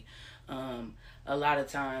responsibility. A lot of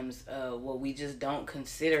times, what we just don't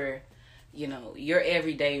consider, your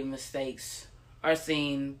everyday mistakes are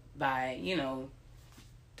seen by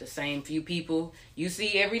the same few people you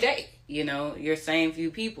see every day, your same few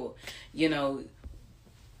people, you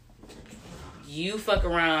fuck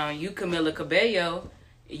around, you Camila Cabello,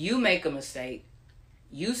 you make a mistake,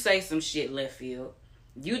 you say some shit left field,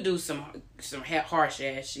 you do some harsh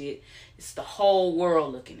ass shit, it's the whole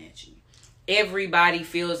world looking at you. Everybody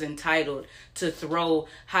feels entitled to throw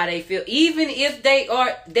how they feel, even if they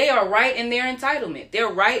are right in their entitlement. They're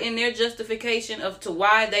right in their justification to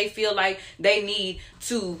why they feel like they need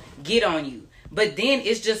to get on you. But then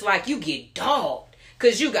it's just like you get dogged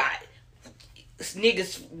because you got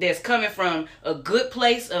niggas that's coming from a good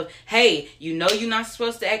place of, hey, you're not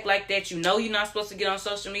supposed to act like that. You're not supposed to get on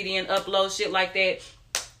social media and upload shit like that,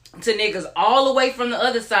 to niggas all the way from the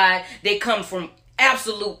other side. They come from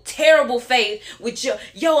absolute terrible faith with your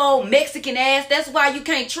old Mexican ass. That's why you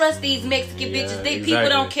can't trust these Mexican bitches. These people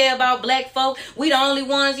don't care about black folk. We the only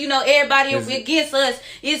ones, everybody against us.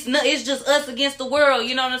 It's just us against the world.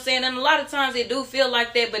 You know what I'm saying? And a lot of times it do feel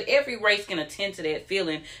like that, but every race can attend to that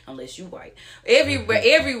feeling unless you white. Every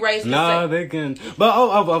race can they can. But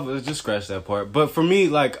I'll just scratch that part. But for me,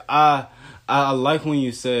 like, I like when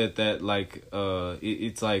you said that, like,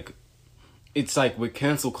 it's like with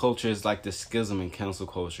cancel culture, it's like the schism in cancel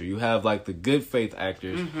culture. You have like the good faith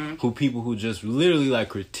actors people who just literally like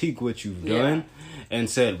critique what you've done and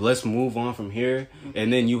said, let's move on from here.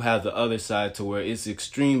 And then you have the other side to where it's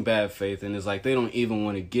extreme bad faith, and it's like they don't even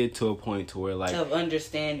want to get to a point to where like of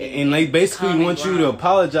understanding, and they basically want you to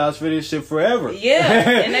apologize for this shit forever.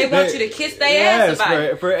 Yeah, and they want you to kiss their ass about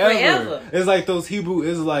it forever. It's like those Hebrew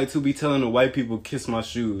Israelites who be telling the white people, kiss my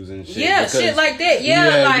shoes and shit. Yeah, because, shit like that.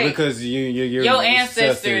 Yeah, like because your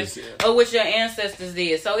ancestors or what your ancestors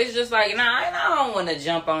did. So it's just like, I don't want to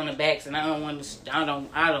jump on the backs, and I don't want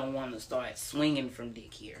to start swinging from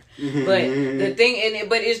dick here. But the thing,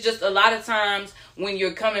 but it's just a lot of times when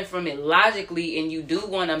you're coming from it logically, and you do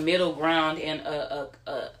want a middle ground and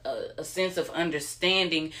a sense of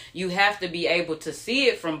understanding, you have to be able to see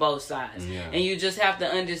it from both sides, and you just have to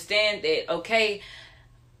understand that, okay,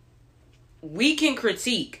 we can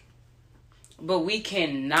critique, but we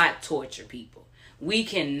cannot torture people. We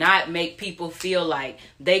cannot make people feel like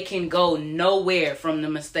they can go nowhere from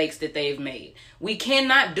the mistakes that they've made. We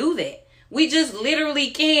cannot do that. We just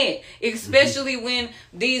literally can't, especially when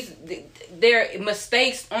their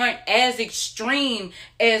mistakes aren't as extreme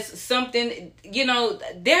as something,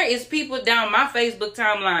 there is people down my Facebook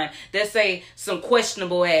timeline that say some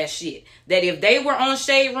questionable ass shit. That if they were on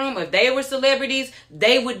Shade Room, if they were celebrities,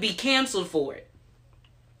 they would be canceled for it.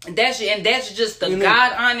 And that's just the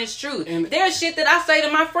God honest truth. There's shit that I say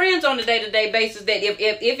to my friends on a day-to-day basis that if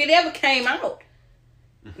it ever came out,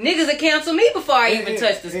 niggas would cancel me before I even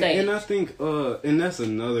touch the stage. And I think, and that's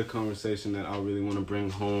another conversation that I really want to bring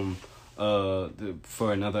home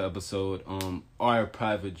for another episode. Are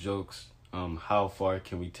private jokes, how far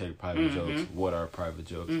can we take private jokes? What are private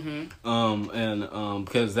jokes?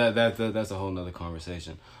 Because that's a whole nother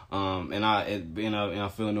conversation. And I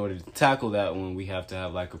feel in order to tackle that one, we have to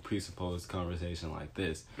have like a presupposed conversation like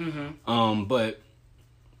this. But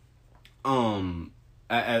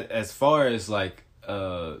as far as like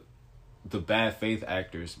the bad faith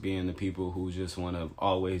actors being the people who just want to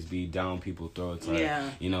always be down people's throats, like,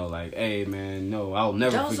 like, hey man, no, I'll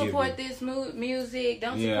never don't forgive support you. this music,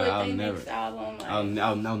 don't support their next album, like,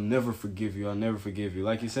 I'll never forgive you, I'll never forgive you.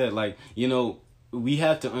 Like you said, like, we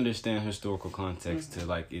have to understand historical context to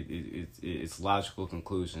like its logical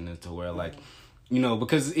conclusion as to where, like,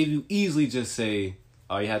 because if you easily just say,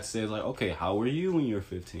 all you have to say is like, okay, how were you when you were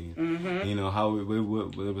 15? How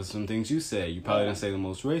what was some things you said? You probably didn't say the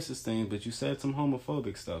most racist things, but you said some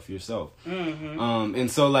homophobic stuff yourself.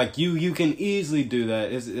 And so like you can easily do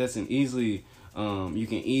that. That's an easily you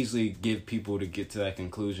can easily get people to get to that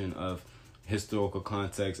conclusion of historical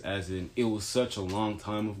context, as in it was such a long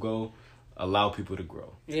time ago allow people to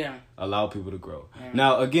grow. Yeah. Allow people to grow. Yeah.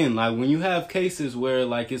 Now, again, like, when you have cases where,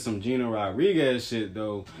 like, it's some Gina Rodriguez shit,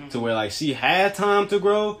 though, to where, like, she had time to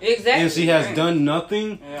grow. Exactly. And she has done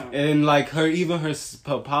nothing. Yeah. And, like, her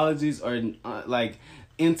apologies are, like,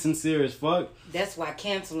 insincere as fuck. That's why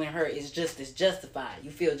canceling her is just as justified. You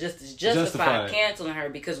feel just as justified canceling her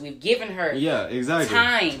because we've given her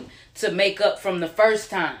time to make up from the first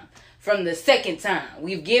time, from the second time.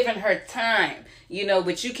 We've given her time. You know,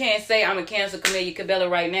 but you can't say I'm going to cancel Camila Cabello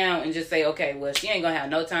right now and just say, okay, well, she ain't going to have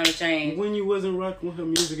no time to change. When you wasn't rocking with her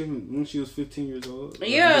music when she was 15 years old.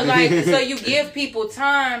 Yeah, like, so you give people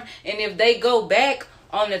time, and if they go back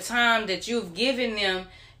on the time that you've given them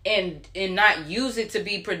and not use it to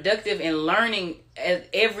be productive and learning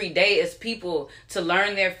every day as people, to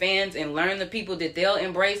learn their fans and learn the people that they'll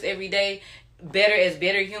embrace every day,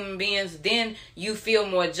 better human beings, then you feel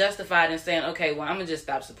more justified in saying, okay, well, I'm going to just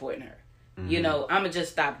stop supporting her. You know, I'm going to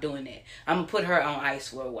just stop doing that. I'm going to put her on ice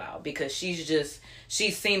for a while because she's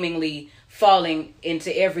seemingly falling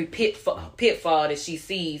into every pitfall that she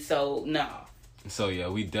sees. So, no. So, yeah,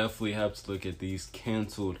 we definitely have to look at these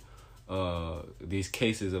canceled, these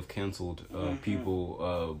cases of canceled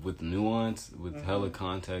people with nuance, with hella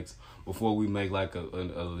context, before we make, like, a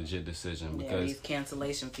legit decision. Because these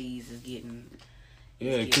cancellation fees is getting...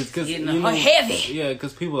 Yeah, because you know, heavy. Yeah,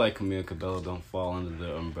 because people like Camila Cabello don't fall under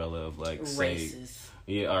the umbrella of, like, racist.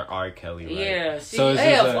 Yeah, or R. Kelly, right? Yeah, so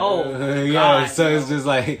it's just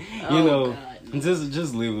like,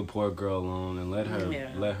 just leave the poor girl alone and let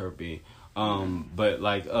her be. But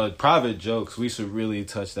like private jokes, we should really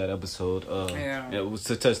touch that episode. It was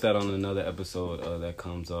to touch that on another episode that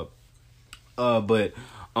comes up. But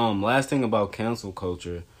last thing about cancel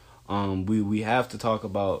culture, we have to talk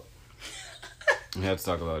about. We have to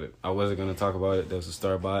talk about it. I wasn't going to talk about it. There was a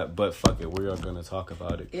start by it. But fuck it. We are going to talk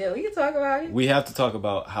about it. Yeah, we can talk about it. We have to talk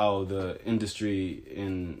about how the industry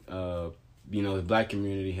in, the black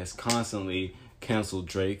community has constantly canceled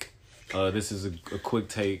Drake. This is a quick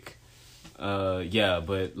take. I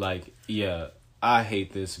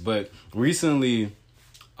hate this. But recently,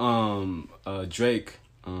 Drake,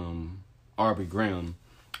 Aubrey Graham,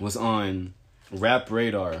 was on Rap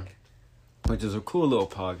Radar, which is a cool little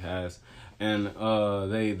podcast. And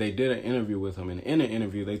they did an interview with him. And in the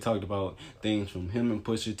interview, they talked about things from him and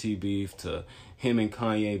Pusha T beef to him and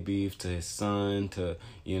Kanye beef to his son to,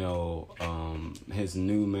 his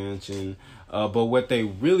new mansion. But what they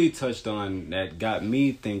really touched on that got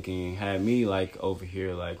me thinking, had me like over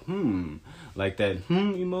here like, like that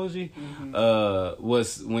emoji,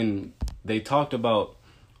 was when they talked about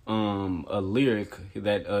a lyric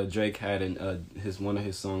that Drake had in one of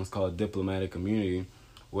his songs called Diplomatic Immunity,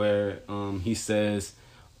 where he says,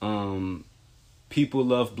 people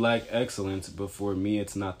love black excellence, but for me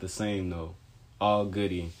it's not the same though. All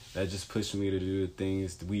goody. That just pushed me to do the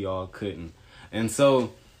things we all couldn't. And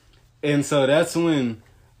so that's when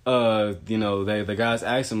the guys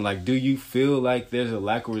asked him, like, do you feel like there's a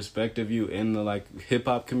lack of respect of you in the like hip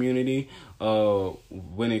hop community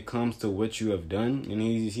when it comes to what you have done? And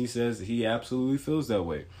he says he absolutely feels that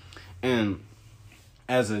way. And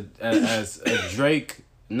as a Drake,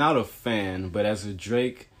 not a fan, but as a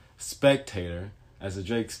Drake spectator,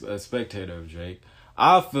 spectator of Drake,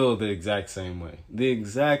 I feel the exact same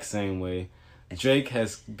way. Drake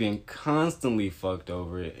has been constantly fucked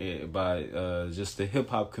over by just the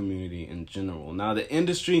hip-hop community in general. Now, the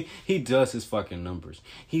industry, he does his fucking numbers.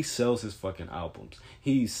 He sells his fucking albums.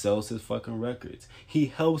 He sells his fucking records. He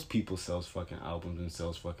helps people sell fucking albums and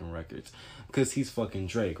sells fucking records. Because he's fucking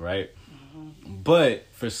Drake, right? Mm-hmm. But,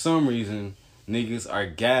 for some reason, niggas are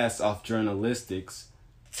gassed off journalistics.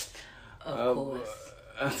 Of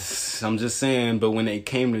course. I'm just saying, but when they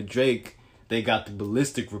came to Drake, they got the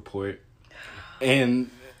ballistic report.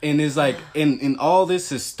 And it's like, and all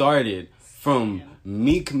this has started from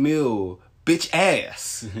Meek Mill, bitch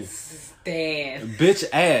ass. Damn. Bitch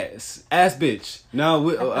ass. Ass bitch. Now,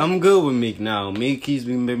 I'm good with Meek now. Meek, he's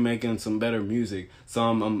been making some better music, so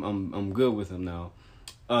I'm good with him now.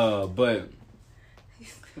 But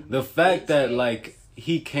the fact that, like,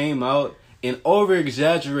 he came out and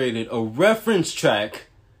over-exaggerated a reference track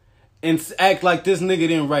and act like this nigga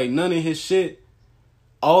didn't write none of his shit.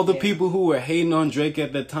 All the people who were hating on Drake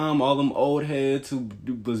at that time, all them old heads who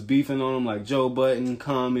was beefing on him like Joe Budden,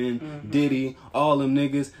 Common, Diddy, all them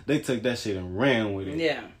niggas, they took that shit and ran with it.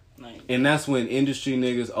 Yeah. Like, and that's when old industry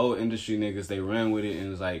niggas, they ran with it,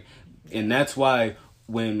 and it's like, and that's why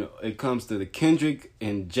when it comes to the Kendrick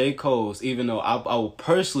and J. Cole's, even though I will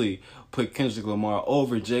personally put Kendrick Lamar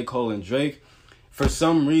over J. Cole and Drake, for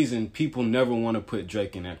some reason, people never want to put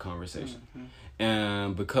Drake in that conversation.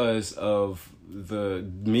 And because of the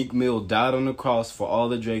Meek Mill died on the cross for all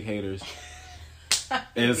the Drake haters.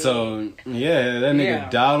 And so, yeah, that nigga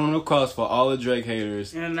died on the cross for all the Drake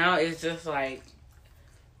haters. And now it's just like,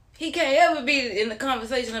 he can't ever be in the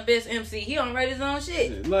conversation of best MC. He don't write his own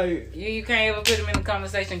shit. Like you can't ever put him in the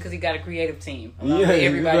conversation because he got a creative team along with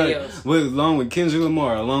everybody else. Along with Kendrick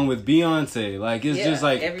Lamar, along with Beyonce. Like it's just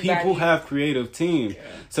like people have creative teams. Yeah.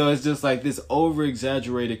 So it's just like this over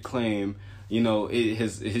exaggerated claim. You know, it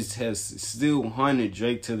has still haunted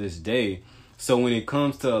Drake to this day. So when it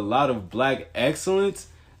comes to a lot of black excellence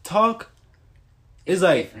talk, it's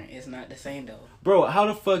like different. It's not the same though. Bro, how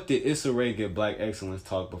the fuck did Issa Rae get black excellence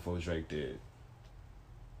talk before Drake did?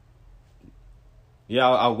 Yeah,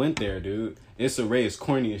 I went there, dude. Issa Rae is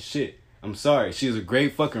corny as shit. I'm sorry. She's a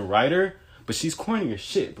great fucking writer, but she's corny as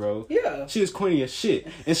shit, bro. Yeah. She is corny as shit.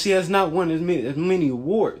 And she has not won as many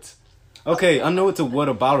awards. Okay, I know it's a what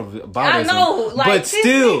about I know, like, but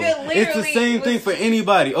still, it's the same thing for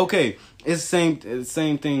anybody. Okay, it's the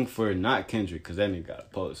same thing for not Kendrick, because that nigga got a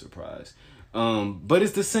Pulitzer Prize. But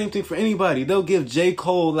it's the same thing for anybody. They'll give J.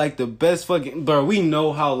 Cole like the best fucking... Bro, we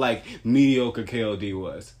know how like mediocre KOD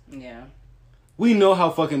was. Yeah. We know how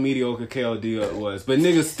fucking mediocre KOD was. But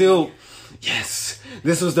niggas still... Yes,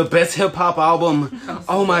 this was the best hip-hop album.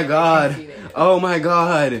 Oh my god. Oh my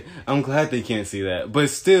god. I'm glad they can't see that. But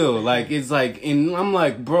still, like, it's like... And I'm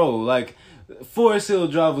like, bro, like... Forest Hill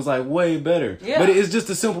Drive was like way better. Yeah. But it's just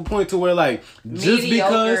a simple point to where like... Just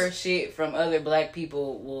mediocre because... shit from other black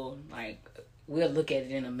people will like... We'll look at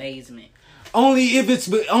it in amazement. Only if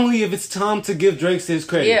it's time to give Drake his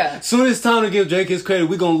credit. Yeah. Soon as it's time to give Drake his credit,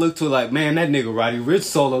 we gonna look to like, man, that nigga Roddy Ricch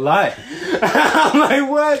sold a lot. I'm like,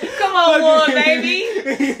 what? Come on, War, baby.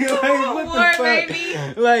 Come on, War, baby.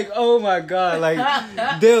 Like, oh my god, like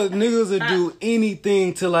niggas will do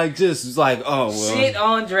anything to like just like, oh well. Shit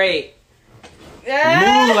on Drake.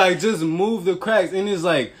 Just move the cracks, and it's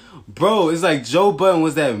like. Bro, it's like Joe Budden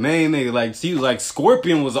was that main nigga. Like, he was like,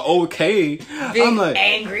 Scorpion was okay. Big I'm like,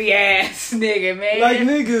 angry ass nigga, man. Like,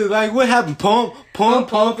 nigga, like, what happened? Pump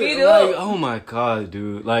it. Like, oh my god,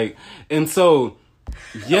 dude. Like, and so,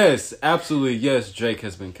 yes, absolutely, yes, Drake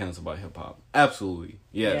has been canceled by hip hop. Absolutely,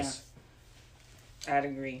 yes. Yeah. I'd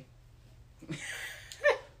agree.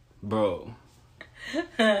 Bro.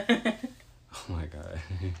 Oh my god.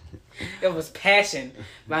 There was passion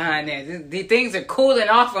behind that. The things are cooling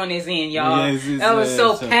off on this end, y'all. Yes, that was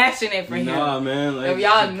so passionate for him. Nah, man. Like, if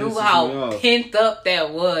y'all knew how pent up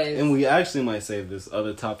that was. And we actually might save this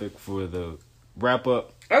other topic for the wrap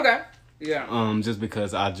up. Okay. Yeah. Just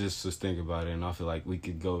because I just was thinking about it, and I feel like we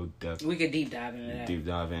could go we could deep dive into that. Deep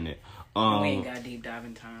dive in it. We ain't got deep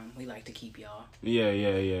diving time. We like to keep y'all.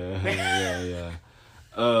 Yeah.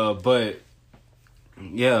 But.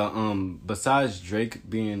 Yeah, besides Drake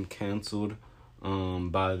being canceled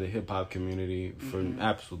by the hip hop community for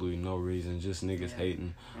absolutely no reason, just niggas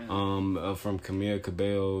hating. From Camila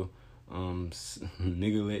Cabello,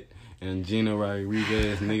 nigga lit, and Gina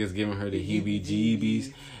Rodriguez, niggas giving her the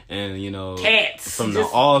heebie-jeebies, and you know, Cats. From the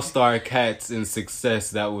all-star Cats in Success,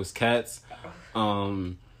 that was Cats.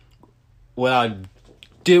 What I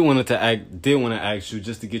did want to ask you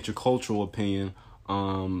just to get your cultural opinion.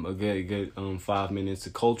 A good 5 minutes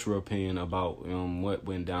of cultural opinion about what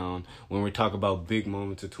went down when we talk about big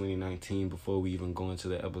moments of 2019 before we even go into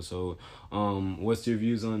the episode. What's your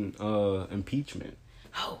views on impeachment?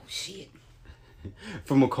 Oh shit.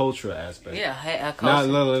 From a cultural aspect. Yeah, not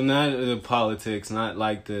the politics, not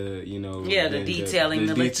like the the detailing,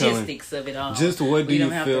 the logistics of it all. Just what do you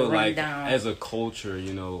feel like as a culture,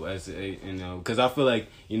 as a because I feel like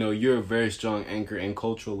you're a very strong anchor in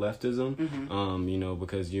cultural leftism,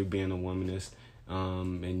 because you being a womanist,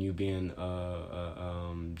 and you being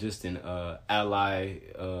just an ally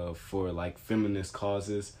for like feminist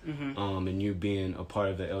causes, and you being a part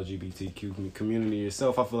of the LGBTQ community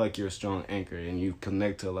yourself, I feel like you're a strong anchor and you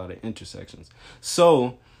connect to a lot of intersections.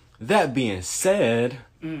 So that being said,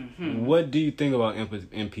 what do you think about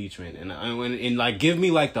impeachment? And like, give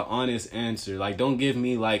me like the honest answer. Like, don't give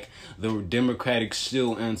me like the Democratic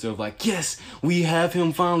shill answer of like, yes, we have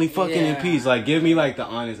him finally fucking impeached. Like, give me like the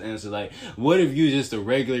honest answer. Like, what if you just a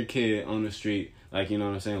regular kid on the street? Like, you know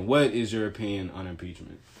what I'm saying? What is your opinion on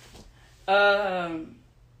impeachment?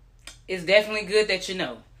 It's definitely good that you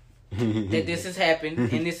know that this has happened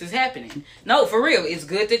and this is happening. No, for real. It's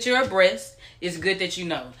good that you're abreast. It's good that you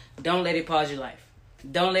know. Don't let it pause your life.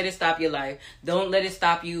 Don't let it stop your life. Don't let it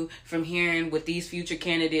stop you from hearing what these future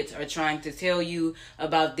candidates are trying to tell you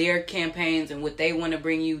about their campaigns and what they want to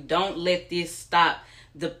bring you. Don't let this stop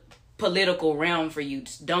the political realm for you.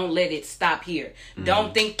 Don't let it stop here.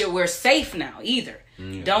 Don't think that we're safe now either.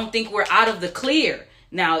 Don't think we're out of the clear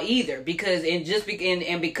now either, because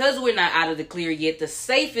because we're not out of the clear yet, the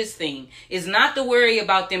safest thing is not to worry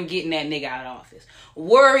about them getting that nigga out of office.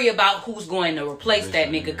 Worry about who's going to replace that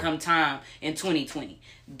nigga come time in 2020.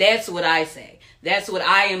 That's what I say. That's what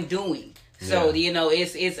I am doing. So,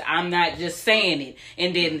 it's I'm not just saying it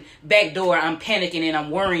and then backdoor I'm panicking and I'm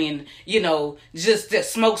worrying, just the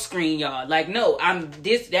smoke screen, y'all. Like, no,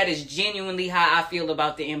 that is genuinely how I feel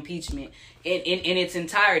about the impeachment in its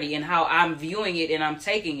entirety and how I'm viewing it and I'm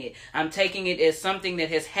taking it. I'm taking it as something that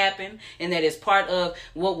has happened and that is part of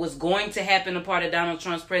what was going to happen, a part of Donald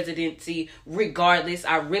Trump's presidency regardless.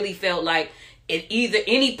 I really felt like at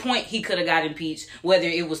any point he could have got impeached, whether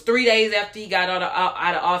it was 3 days after he got out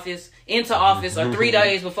of office, into office, or 3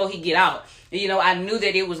 days before he get out. I knew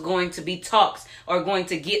that it was going to be talks or going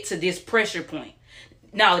to get to this pressure point.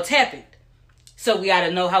 Now it's happened. So we got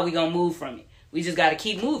to know how we going to move from it. We just got to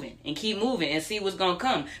keep moving and see what's going to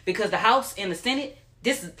come. Because the House and the Senate,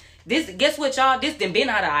 this guess what, y'all? This done been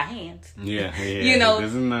out of our hands. Yeah.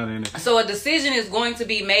 This is not in it. So a decision is going to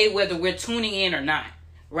be made whether we're tuning in or not.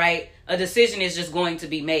 Right? A decision is just going to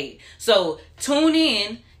be made. So tune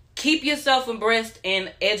in, keep yourself abreast and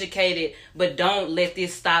educated, but don't let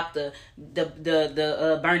this stop the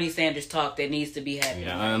Bernie Sanders talk that needs to be happening.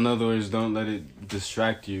 Yeah, in other words, don't let it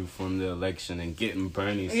distract you from the election and getting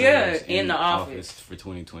Bernie Sanders in the office for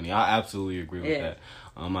 2020. I absolutely agree with that.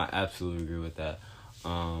 I absolutely agree with that.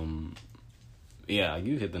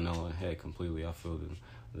 You hit the nail on the head completely. I feel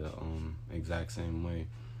the exact same way.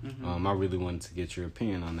 I really wanted to get your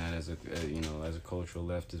opinion on that as a cultural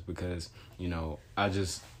leftist, because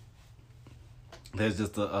there's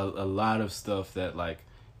just a lot of stuff that the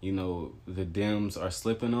Dems are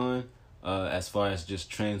slipping on as far as just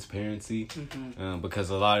transparency, because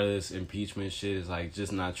a lot of this impeachment shit is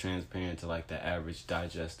just not transparent to the average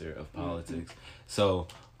digester of politics. So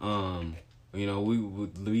we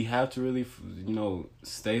have to really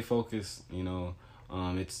stay focused.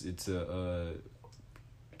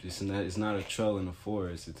 It's not a trail in a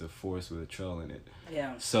forest. It's a forest with a trail in it.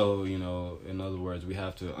 Yeah. So, in other words, we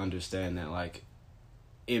have to understand that,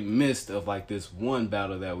 in midst of, this one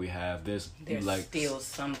battle that we have, there's still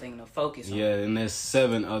something to focus on. Yeah, and there's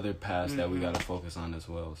 7 other paths that we got to focus on as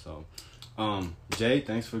well. So, Jay,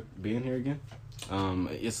 thanks for being here again.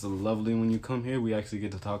 It's lovely when you come here. We actually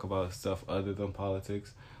get to talk about stuff other than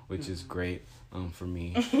politics, which is great for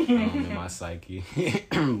me in my psyche.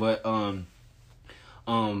 But,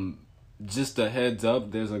 just a heads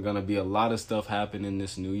up, there's gonna be a lot of stuff happening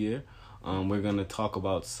this new year. We're gonna talk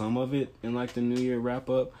about some of it in the New Year wrap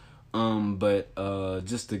up. But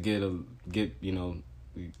just to get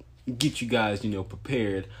you guys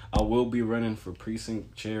prepared, I will be running for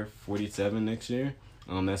precinct chair 47 next year.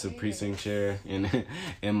 That's a precinct chair in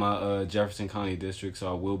my Jefferson County district, so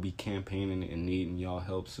I will be campaigning and needing y'all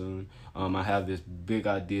help soon. I have this big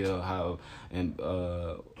idea of how, and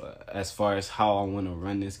as far as how I want to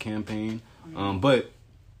run this campaign. But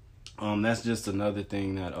that's just another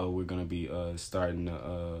thing that we're gonna be starting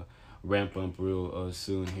to ramp up real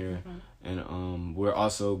soon here, and we're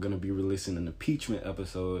also gonna be releasing an impeachment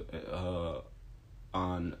episode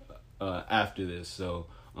on after this, so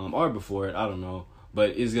or before it, I don't know.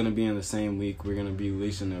 But it's going to be in the same week. We're going to be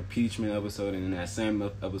releasing an impeachment episode. And in that same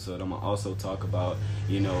episode, I'm going to also talk about,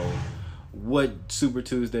 what Super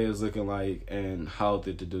Tuesday is looking like and how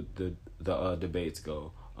the debates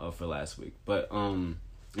go for last week. But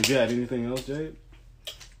if you had anything else, Jade?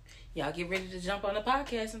 Y'all get ready to jump on the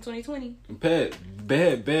podcast in 2020.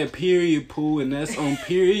 Bad, period, Pooh, and that's on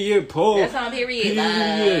period, Pooh. That's on period,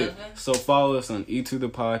 love. So follow us on E to the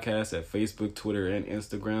Podcast at Facebook, Twitter, and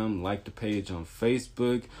Instagram. Like the page on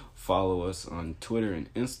Facebook. Follow us on Twitter and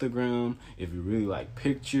Instagram. If you really like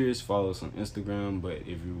pictures, follow us on Instagram. But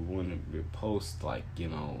if you want to post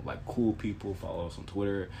cool people, follow us on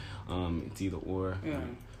Twitter. It's either or. Yeah.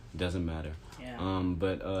 Doesn't matter. Yeah.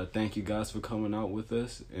 But thank you guys for coming out with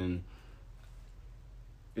us, and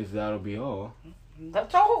if that'll be all.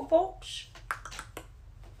 That's all, folks.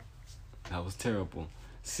 That was terrible.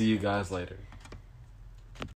 See you guys later.